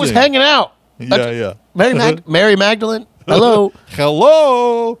witnessing. I was hanging out. Yeah. Mary Magdalene. Hello.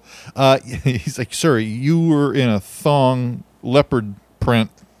 Hello. He's like, sir, you were in a thong leopard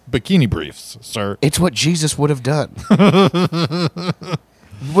print bikini briefs, sir. It's what Jesus would have done.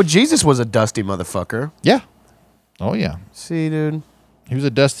 Well, Jesus was a dusty motherfucker. Yeah. Oh yeah. See, dude. He was a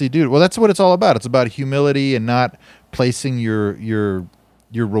dusty dude. Well, that's what it's all about. It's about humility and not placing your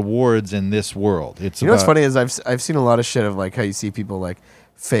rewards in this world. What's funny is I've seen a lot of shit of like how you see people like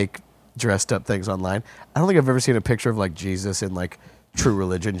fake dressed up things online. I don't think I've ever seen a picture of like Jesus in like True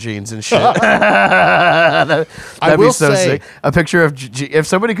Religion jeans and shit. That'd be so sick. A picture of if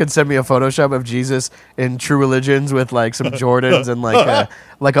somebody could send me a Photoshop of Jesus in True Religions with like some Jordans and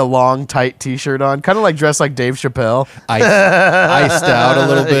like a long tight T-shirt on, kind of like dressed like Dave Chappelle, iced out a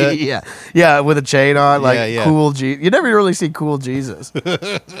little bit. Yeah, with a chain on, like cool Jesus. You never really see cool Jesus,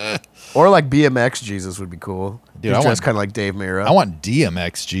 or like BMX Jesus would be cool. Dude, he's dressed kind of like Dave Mirra. I want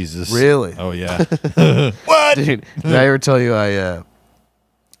DMX Jesus. Really? Oh yeah. What? Dude, did I ever tell you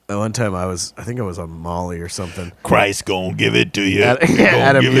one time I think I was on Molly or something. Christ gonna give it to you.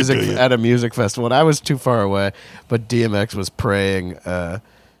 At a music festival, and I was too far away. But DMX was praying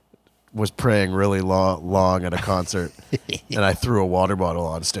really long at a concert, and I threw a water bottle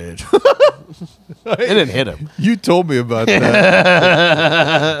on stage. It didn't hit him. You told me about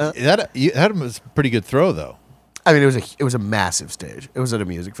that. that was a pretty good throw, though. I mean, it was a massive stage. It was at a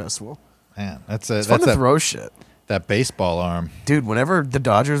music festival. Man, it's fun to throw shit. That baseball arm. Dude, whenever the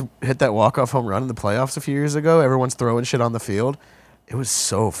Dodgers hit that walk-off home run in the playoffs a few years ago, everyone's throwing shit on the field. It was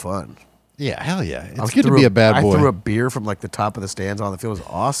so fun. Yeah, hell yeah. It's good to be a bad boy. I threw a beer from like the top of the stands on the field. It was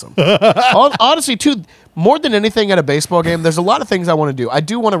awesome. Honestly, too, more than anything at a baseball game, there's a lot of things I want to do. I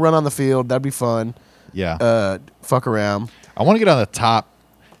do want to run on the field. That'd be fun. Yeah. Fuck around. I want to get on the top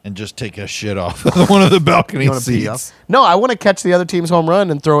and just take a shit off one of the balcony seats. No, I want to catch the other team's home run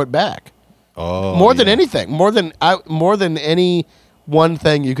and throw it back. Oh, more than anything, more than any one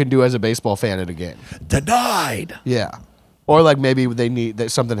thing you can do as a baseball fan at a game. Denied. Yeah, or like maybe they need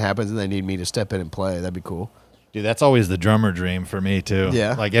that something happens and they need me to step in and play. That'd be cool. Dude, that's always the drummer dream for me too.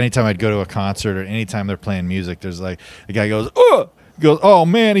 Yeah. Like anytime I'd go to a concert or anytime they're playing music, there's like the guy goes, oh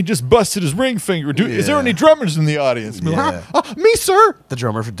man, he just busted his ring finger. Dude, is there any drummers in the audience? Yeah. Me, sir. The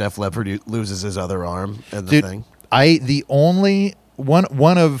drummer for Def Leppard loses his other arm and the thing. The only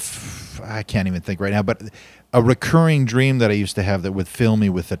one of I can't even think right now, but a recurring dream that I used to have that would fill me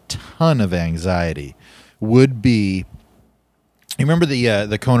with a ton of anxiety would be. You remember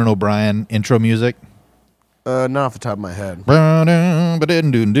the Conan O'Brien intro music? Not off the top of my head. I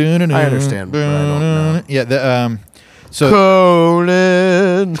understand, but I don't know. Yeah, so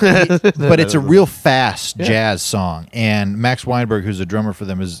Conan. but it's a real fast jazz song, and Max Weinberg, who's a drummer for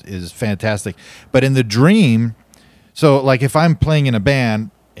them, is fantastic. But in the dream, so like if I'm playing in a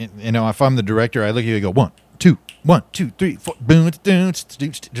band, you know, if I'm the director, I look at you and go 1, 2, 1, 2, 3, 4.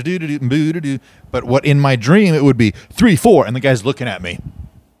 But what in my dream it would be 3, 4, and the guy's looking at me,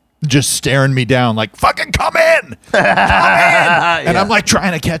 just staring me down like fucking come in, and I'm like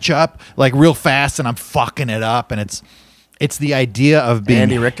trying to catch up like real fast, and I'm fucking it up, and it's the idea of being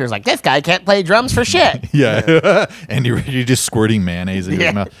Andy Richter's like, this guy can't play drums for shit. Yeah. Andy Richter just squirting mayonnaise in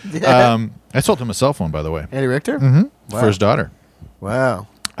his mouth. I sold him a cell phone, by the way. Andy Richter? Mm-hmm. Wow. For his daughter. Wow.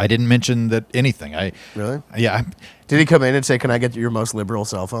 I didn't mention that anything. Really? Yeah. Did he come in and say, can I get your most liberal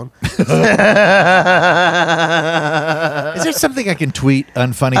cell phone? Is there something I can tweet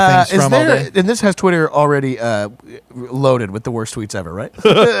unfunny things from all day? And this has Twitter already loaded with the worst tweets ever, right?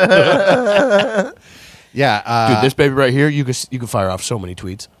 Yeah. Dude, this baby right here, you can fire off so many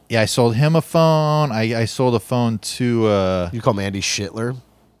tweets. Yeah, I sold him a phone. I sold a phone to... You call him Andy Shitler?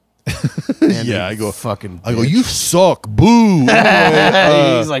 Yeah, I go, fucking bitch. I go, you suck, boo.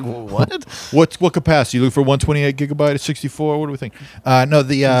 He's like, what? What capacity? You look for 128 gigabyte, 64. What do we think? No,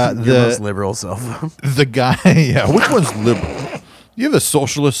 Your most liberal cell phone. The guy, yeah. Which one's liberal? You have a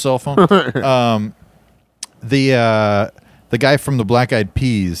socialist cell phone. The guy from the Black Eyed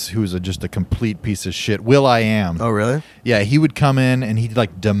Peas, who's just a complete piece of shit, Will.I.am. Oh, really? Yeah, he would come in and he'd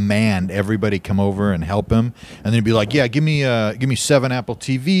like demand everybody come over and help him, and then he'd be like, "Yeah, give me 7 Apple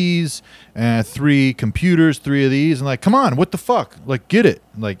TVs, 3 computers, 3 of these," and like, "Come on, what the fuck? Like, get it!"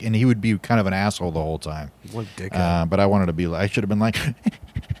 Like, and he would be kind of an asshole the whole time. What a dickhead. But I wanted to be like, I should have been like,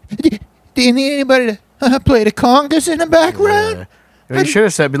 "Do you need anybody to play the congas in the background?" Yeah. You should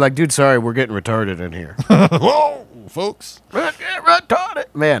have said, "Be like, dude, sorry, we're getting retarded in here." Whoa, folks. Retarded.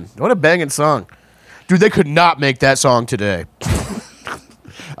 Man, what a banging song. Dude, they could not make that song today.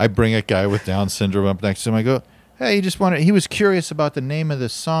 I bring a guy with Down syndrome up next to him. I go, "Hey, he was curious about the name of the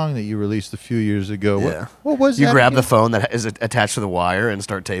song that you released a few years ago. Yeah. What was you that? You grab again?" the phone that is attached to the wire and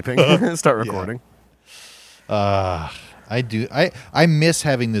start taping, start recording. I do. I miss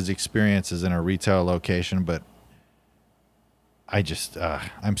having those experiences in a retail location, but I just,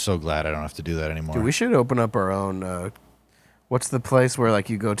 I'm so glad I don't have to do that anymore. Dude, we should open up our own. What's the place where like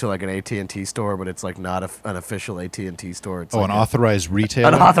you go to like an AT&T store, but it's like not an official AT&T store? It's like an authorized retailer.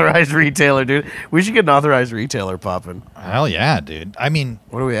 An authorized retailer, dude. We should get an authorized retailer popping. Hell yeah, dude. I mean,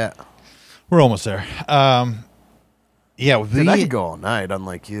 what are we at? We're almost there. Yeah, dude, I could go all night.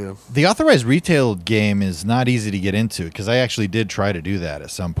 Unlike you, the authorized retail game is not easy to get into because I actually did try to do that at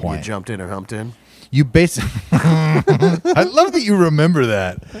some point. You jumped in or humped in. You basically, I love that you remember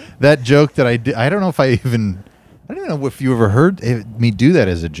that joke that I did. I don't know if I don't know if you ever heard me do that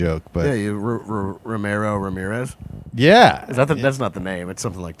as a joke, but yeah, Romero Ramirez. Yeah, is that that's not the name? It's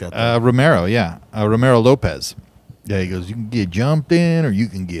something like that. Romero, yeah, Romero Lopez. Yeah, he goes, you can get jumped in or you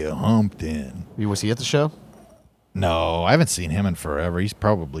can get humped in. Was he at the show? No, I haven't seen him in forever. He's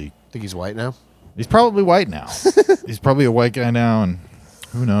probably think he's white now. He's probably white now. He's probably a white guy now, and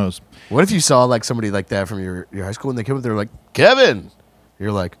who knows. What if you saw like somebody like that from your high school and they came up, they're like, Kevin.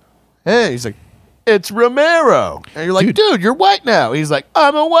 You're like, hey. He's like, it's Romero. And you're like, dude, you're white now. He's like,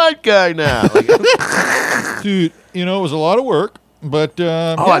 I'm a white guy now. Dude, it was a lot of work, but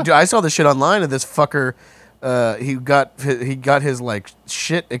yeah. I saw this shit online and this fucker, he got his like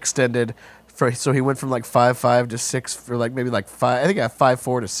shit extended so he went from like 5'5" to 6 for like maybe like 5. I think I got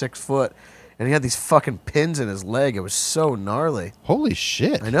 5'4" to 6 foot, and he had these fucking pins in his leg. It was so gnarly. Holy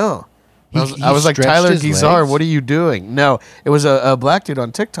shit! I know. I was like, Tyler Guizar, what are you doing? No, it was a black dude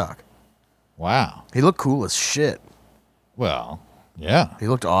on TikTok. Wow. He looked cool as shit. Well, yeah. He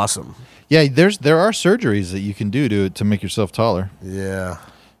looked awesome. Yeah, there are surgeries that you can do to make yourself taller. Yeah.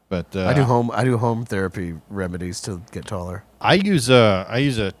 But I do home therapy remedies to get taller. I use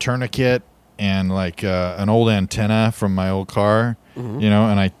a tourniquet and like an old antenna from my old car, Mm-hmm.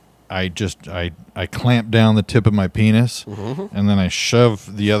 and I clamp down the tip of my penis, Mm-hmm. and then I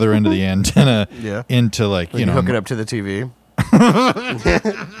shove the other end of the antenna Yeah. into like You hook it up to the TV.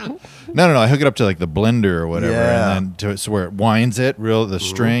 No, I hook it up to like the blender or whatever, Yeah. and then so where it winds the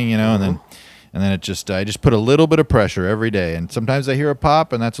string, and then I just put a little bit of pressure every day, and sometimes I hear a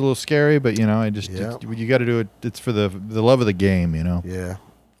pop, and that's a little scary, but you got to do it. It's for the love of the game, Yeah.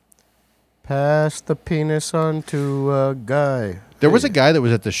 Pass the penis on to a guy. There was a guy that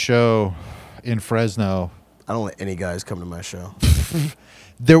was at the show in Fresno. I don't let any guys come to my show.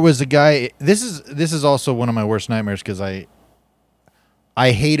 There was a guy. This is also one of my worst nightmares because I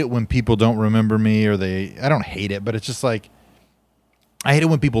hate it when people don't remember me I don't hate it, but it's just like I hate it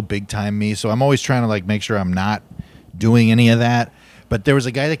when people big time me. So I'm always trying to like make sure I'm not doing any of that. But there was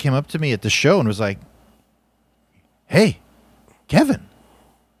a guy that came up to me at the show and was like, "Hey, Kevin,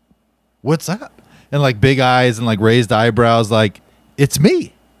 what's up?" And like big eyes and like raised eyebrows, like, "It's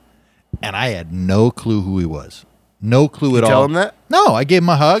me." And I had no clue who he was. No clue at all. Tell him that? No, I gave him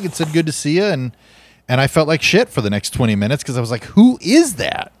a hug and said, "Good to see you." And I felt like shit for the next 20 minutes because I was like, "Who is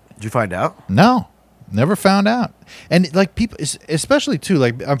that?" Did you find out? No, never found out. And like people, especially too,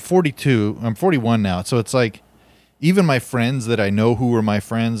 like I'm 42, I'm 41 now. So it's like even my friends that I know who were my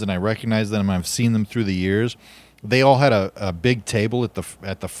friends and I recognize them, I've seen them through the years. They all had a big table at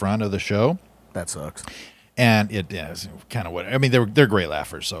the front of the show. That sucks. And it's kind of what I mean. They're great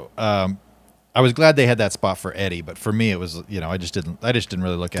laughers. So I was glad they had that spot for Eddie, but for me it was I just didn't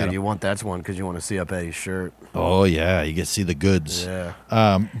really look at Dude, him. you want that one because you want to see up Eddie's shirt. Oh yeah, you get to see the goods. Yeah.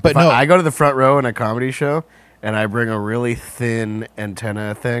 But no, I go to the front row in a comedy show, and I bring a really thin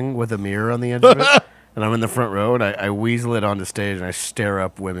antenna thing with a mirror on the edge of it, and I'm in the front row, and I weasel it onto stage, and I stare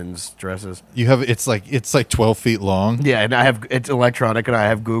up women's dresses. you have it's like 12 feet long. Yeah, and it's electronic, and I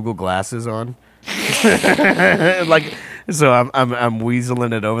have Google glasses on. So I'm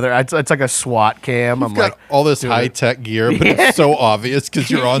weaseling it over there. It's like a SWAT cam. I'm You've got like all this high tech gear, but it's so obvious because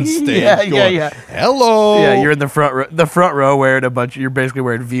you're on stage. Yeah, going, yeah. Hello. Yeah, you're in the front row wearing you're basically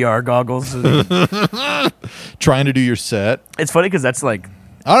wearing VR goggles. trying to do your set. It's funny because that's like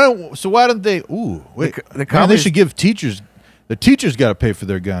I don't. So why don't they? Ooh, wait. The Man, comedy- they should give teachers. The teachers got to pay for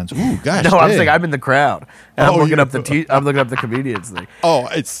their guns. Ooh, gosh. no, I'm dang. saying I'm in the crowd and Oh, I'm looking you're- up the comedians thing. Oh,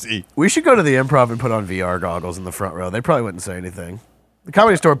 I see. We should go to the Improv and put on VR goggles in the front row. They probably wouldn't say anything. The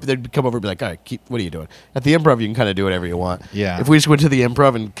Comedy Store, they'd come over and be like, "All right, what are you doing?" At the Improv, you can kind of do whatever you want. Yeah. If we just went to the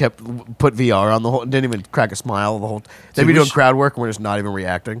Improv and put VR on the whole, didn't even crack a smile the whole, they'd be we doing should- crowd work and we're just not even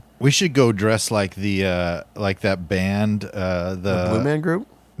reacting. We should go dress like the like that band. The Blue Man Group,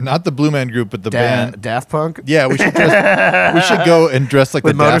 Not the Blue Man Group, but the band. Daft Punk. Yeah, we should go and dress like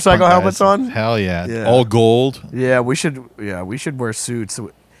With the Daft motorcycle Punk helmets guys. on? Hell yeah. Yeah. All gold. Yeah, we should wear suits.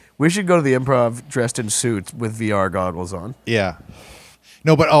 We should go to the Improv dressed in suits with VR goggles on. Yeah.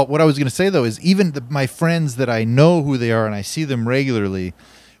 No, but what I was going to say, though, is even my friends that I know who they are and I see them regularly,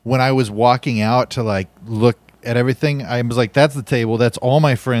 when I was walking out to, like, look at everything, I was like, that's the table. That's all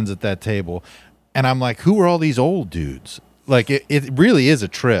my friends at that table. And I'm like, who are all these old dudes? Like, it really is a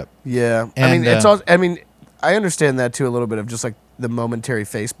trip. Yeah, And, it's also. I understand that too. A little bit of just like the momentary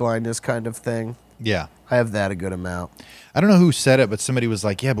face blindness kind of thing. Yeah. I have that a good amount. I don't know who said it, but somebody was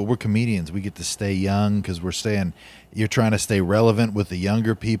like, yeah, but we're comedians. We get to stay young because you're trying to stay relevant with the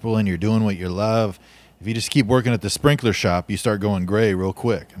younger people and you're doing what you love. If you just keep working at the sprinkler shop, you start going gray real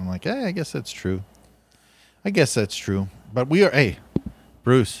quick. And I'm like, I guess that's true. But hey,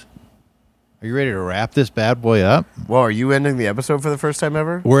 Bruce, are you ready to wrap this bad boy up? Well, are you ending the episode for the first time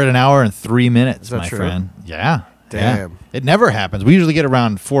ever? We're at an hour and 3 minutes, that my true? friend. Yeah. Damn. Yeah. It never happens. We usually get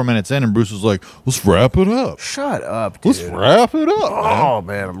around 4 minutes in, and Bruce was like, let's wrap it up. Shut up, dude. Let's wrap it up. Man. Oh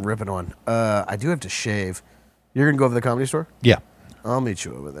man, I'm ripping one. I do have to shave. You're gonna go over to the Comedy Store? Yeah. I'll meet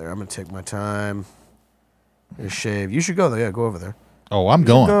you over there. I'm gonna take my time. And shave. You should go though. Yeah, go over there. Oh, I'm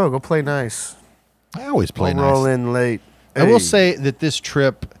going. Go play nice. I always play I'll nice. roll in late. I will Hey. say that this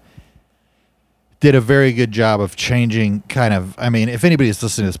trip did a very good job of changing if anybody's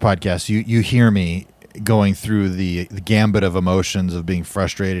listening to this podcast, you hear me going through the gambit of emotions of being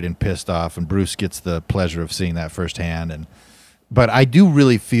frustrated and pissed off, and Bruce gets the pleasure of seeing that firsthand. But I do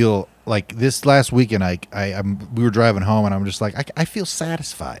really feel like this last weekend, we were driving home, and I'm just like, I feel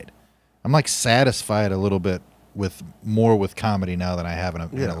satisfied. I'm like satisfied a little bit with comedy now than I have in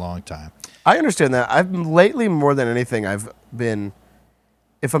a long time. I understand that. I've lately more than anything, I've been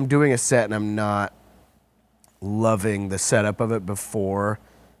if I'm doing a set and I'm not loving the setup of it before,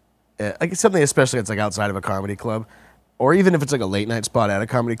 like something especially that's like outside of a comedy club, or even if it's like a late night spot at a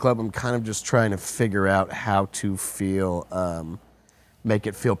comedy club, I'm kind of just trying to figure out how to feel, make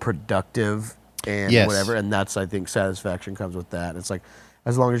it feel productive and whatever. And that's, I think, satisfaction comes with that. It's like,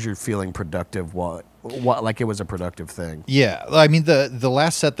 as long as you're feeling productive, what like it was a productive thing. Yeah, I mean the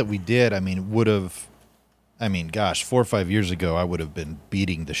last set that we did, gosh, 4 or 5 years ago, I would have been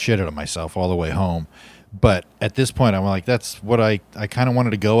beating the shit out of myself all the way home. But at this point, I'm like, that's what I kind of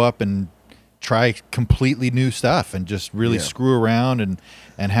wanted to go up and try completely new stuff and just really screw around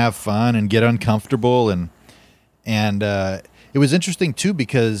and have fun and get uncomfortable. And it was interesting, too,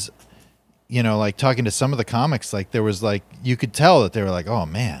 because, you know, like talking to some of the comics, like there was like, you could tell that they were like, oh,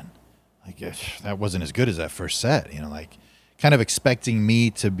 man, like that wasn't as good as that first set, you know, like kind of expecting me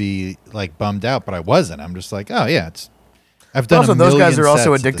to be like bummed out, but I wasn't. I'm just like, oh, yeah, I've done also, a million those guys are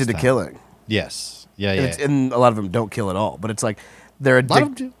also sets at addicted to this time. killing. Yes. Yeah, And, yeah. and a lot of them don't kill at all, but it's like they're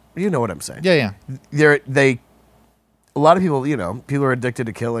addicted. You know what I'm saying? Yeah, yeah. A lot of people, you know, people are addicted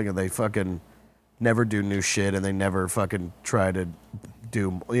to killing and they fucking never do new shit and they never fucking try to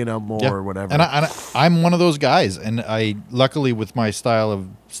do, you know, more or whatever. And I'm one of those guys. And I, luckily with my style of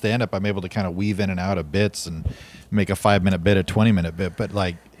stand-up, I'm able to kind of weave in and out of bits and make a 5-minute bit, a 20-minute bit. But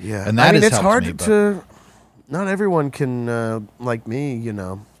like, yeah. And that I mean, has it's helped hard me, to, not everyone can, like me, you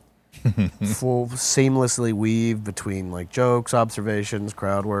know, full seamlessly weave between like jokes, observations,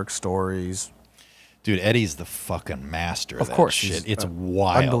 crowd work, stories. Dude, Eddie's the fucking master of that course, shit. he's It's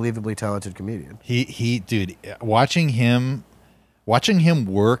wild. Unbelievably talented comedian. Dude, watching him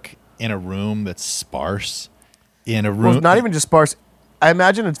work in a room that's sparse, in a room. Well, not even just sparse. I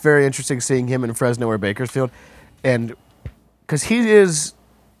imagine it's very interesting seeing him in Fresno or Bakersfield, and because he is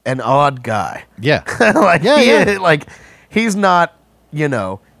an odd guy. Yeah. Like Yeah, he yeah. is, like he's not, you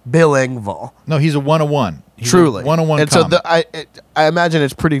know, Bill Engvall. No, he's a 101. He's Truly, a 101 and comic. so I imagine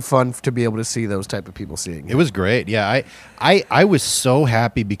it's pretty fun to be able to see those type of people seeing him. It was great. Yeah, I was so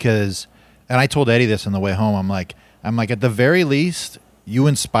happy because, and I told Eddie this on the way home. I'm like, at the very least, you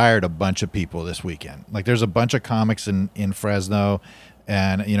inspired a bunch of people this weekend. Like, there's a bunch of comics in Fresno,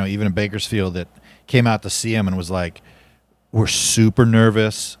 and you know, even in Bakersfield that came out to see him and was like, we're super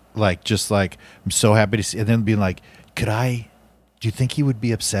nervous. Like, just like, I'm so happy to see. And then being like, do you think he would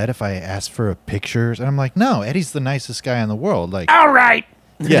be upset if I asked for pictures? And I'm like, no, Eddie's the nicest guy in the world. Like, All right.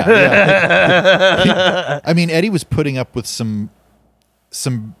 yeah. I mean, Eddie was putting up with some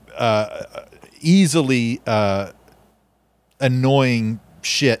easily annoying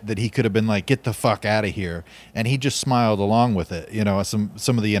shit that he could have been like, get the fuck out of here, and he just smiled along with it. You know, some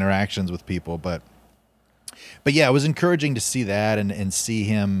of the interactions with people, but yeah, it was encouraging to see that and see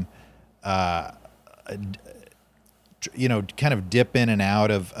him. You know, kind of dip in and out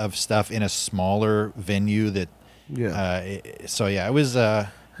of stuff in a smaller venue that, so yeah, it was,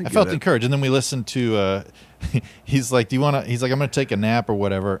 I felt encouraged. And then we listened to, he's like, I'm going to take a nap or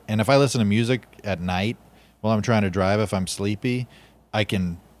whatever. And if I listen to music at night while I'm trying to drive, if I'm sleepy, I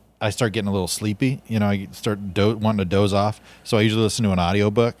start getting a little sleepy, you know, I start wanting to doze off. So I usually listen to an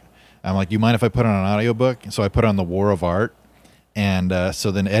audiobook. I'm like, you mind if I put on an audiobook? So I put on The War of Art. And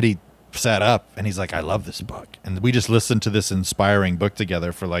so then Eddie sat up and he's like, I love this book. And we just listened to this inspiring book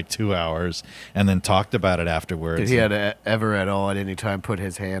together for like 2 hours and then talked about it afterwards. Did he ever at all at any time put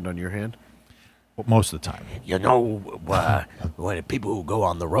his hand on your hand? Most of the time. You know, when people who go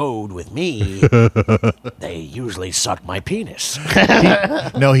on the road with me, they usually suck my penis.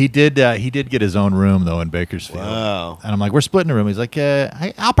 No, he did get his own room though in Bakersfield. Wow. And I'm like, we're splitting a room. He's like,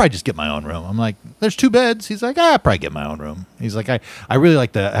 I'll probably just get my own room. I'm like, there's 2 beds. He's like, I'll probably get my own room. He's like, I really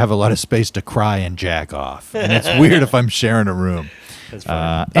like to have a lot of space to cry and jack off. And it's weird if I'm sharing a room.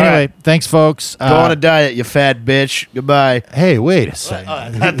 Anyway, thanks, folks. Go on a diet, you fat bitch. Goodbye. Hey, wait a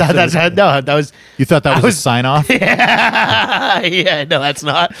second. That was. You thought that was a sign off? Yeah, no, that's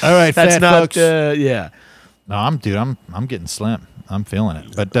not. All right, that's fat not. folks. Yeah. No, I'm getting slim. I'm feeling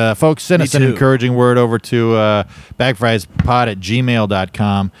it. But folks, send us an too. encouraging word over to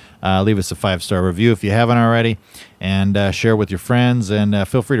bagfriespod@gmail.com. Leave us a 5-star review if you haven't already, and share with your friends. And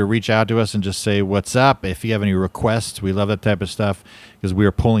feel free to reach out to us and just say what's up. If you have any requests, we love that type of stuff because we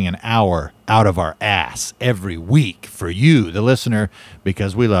are pulling an hour out of our ass every week for you, the listener,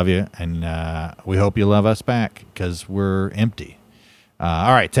 because we love you, and we hope you love us back because we're empty.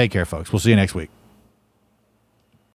 All right, take care, folks. We'll see you next week.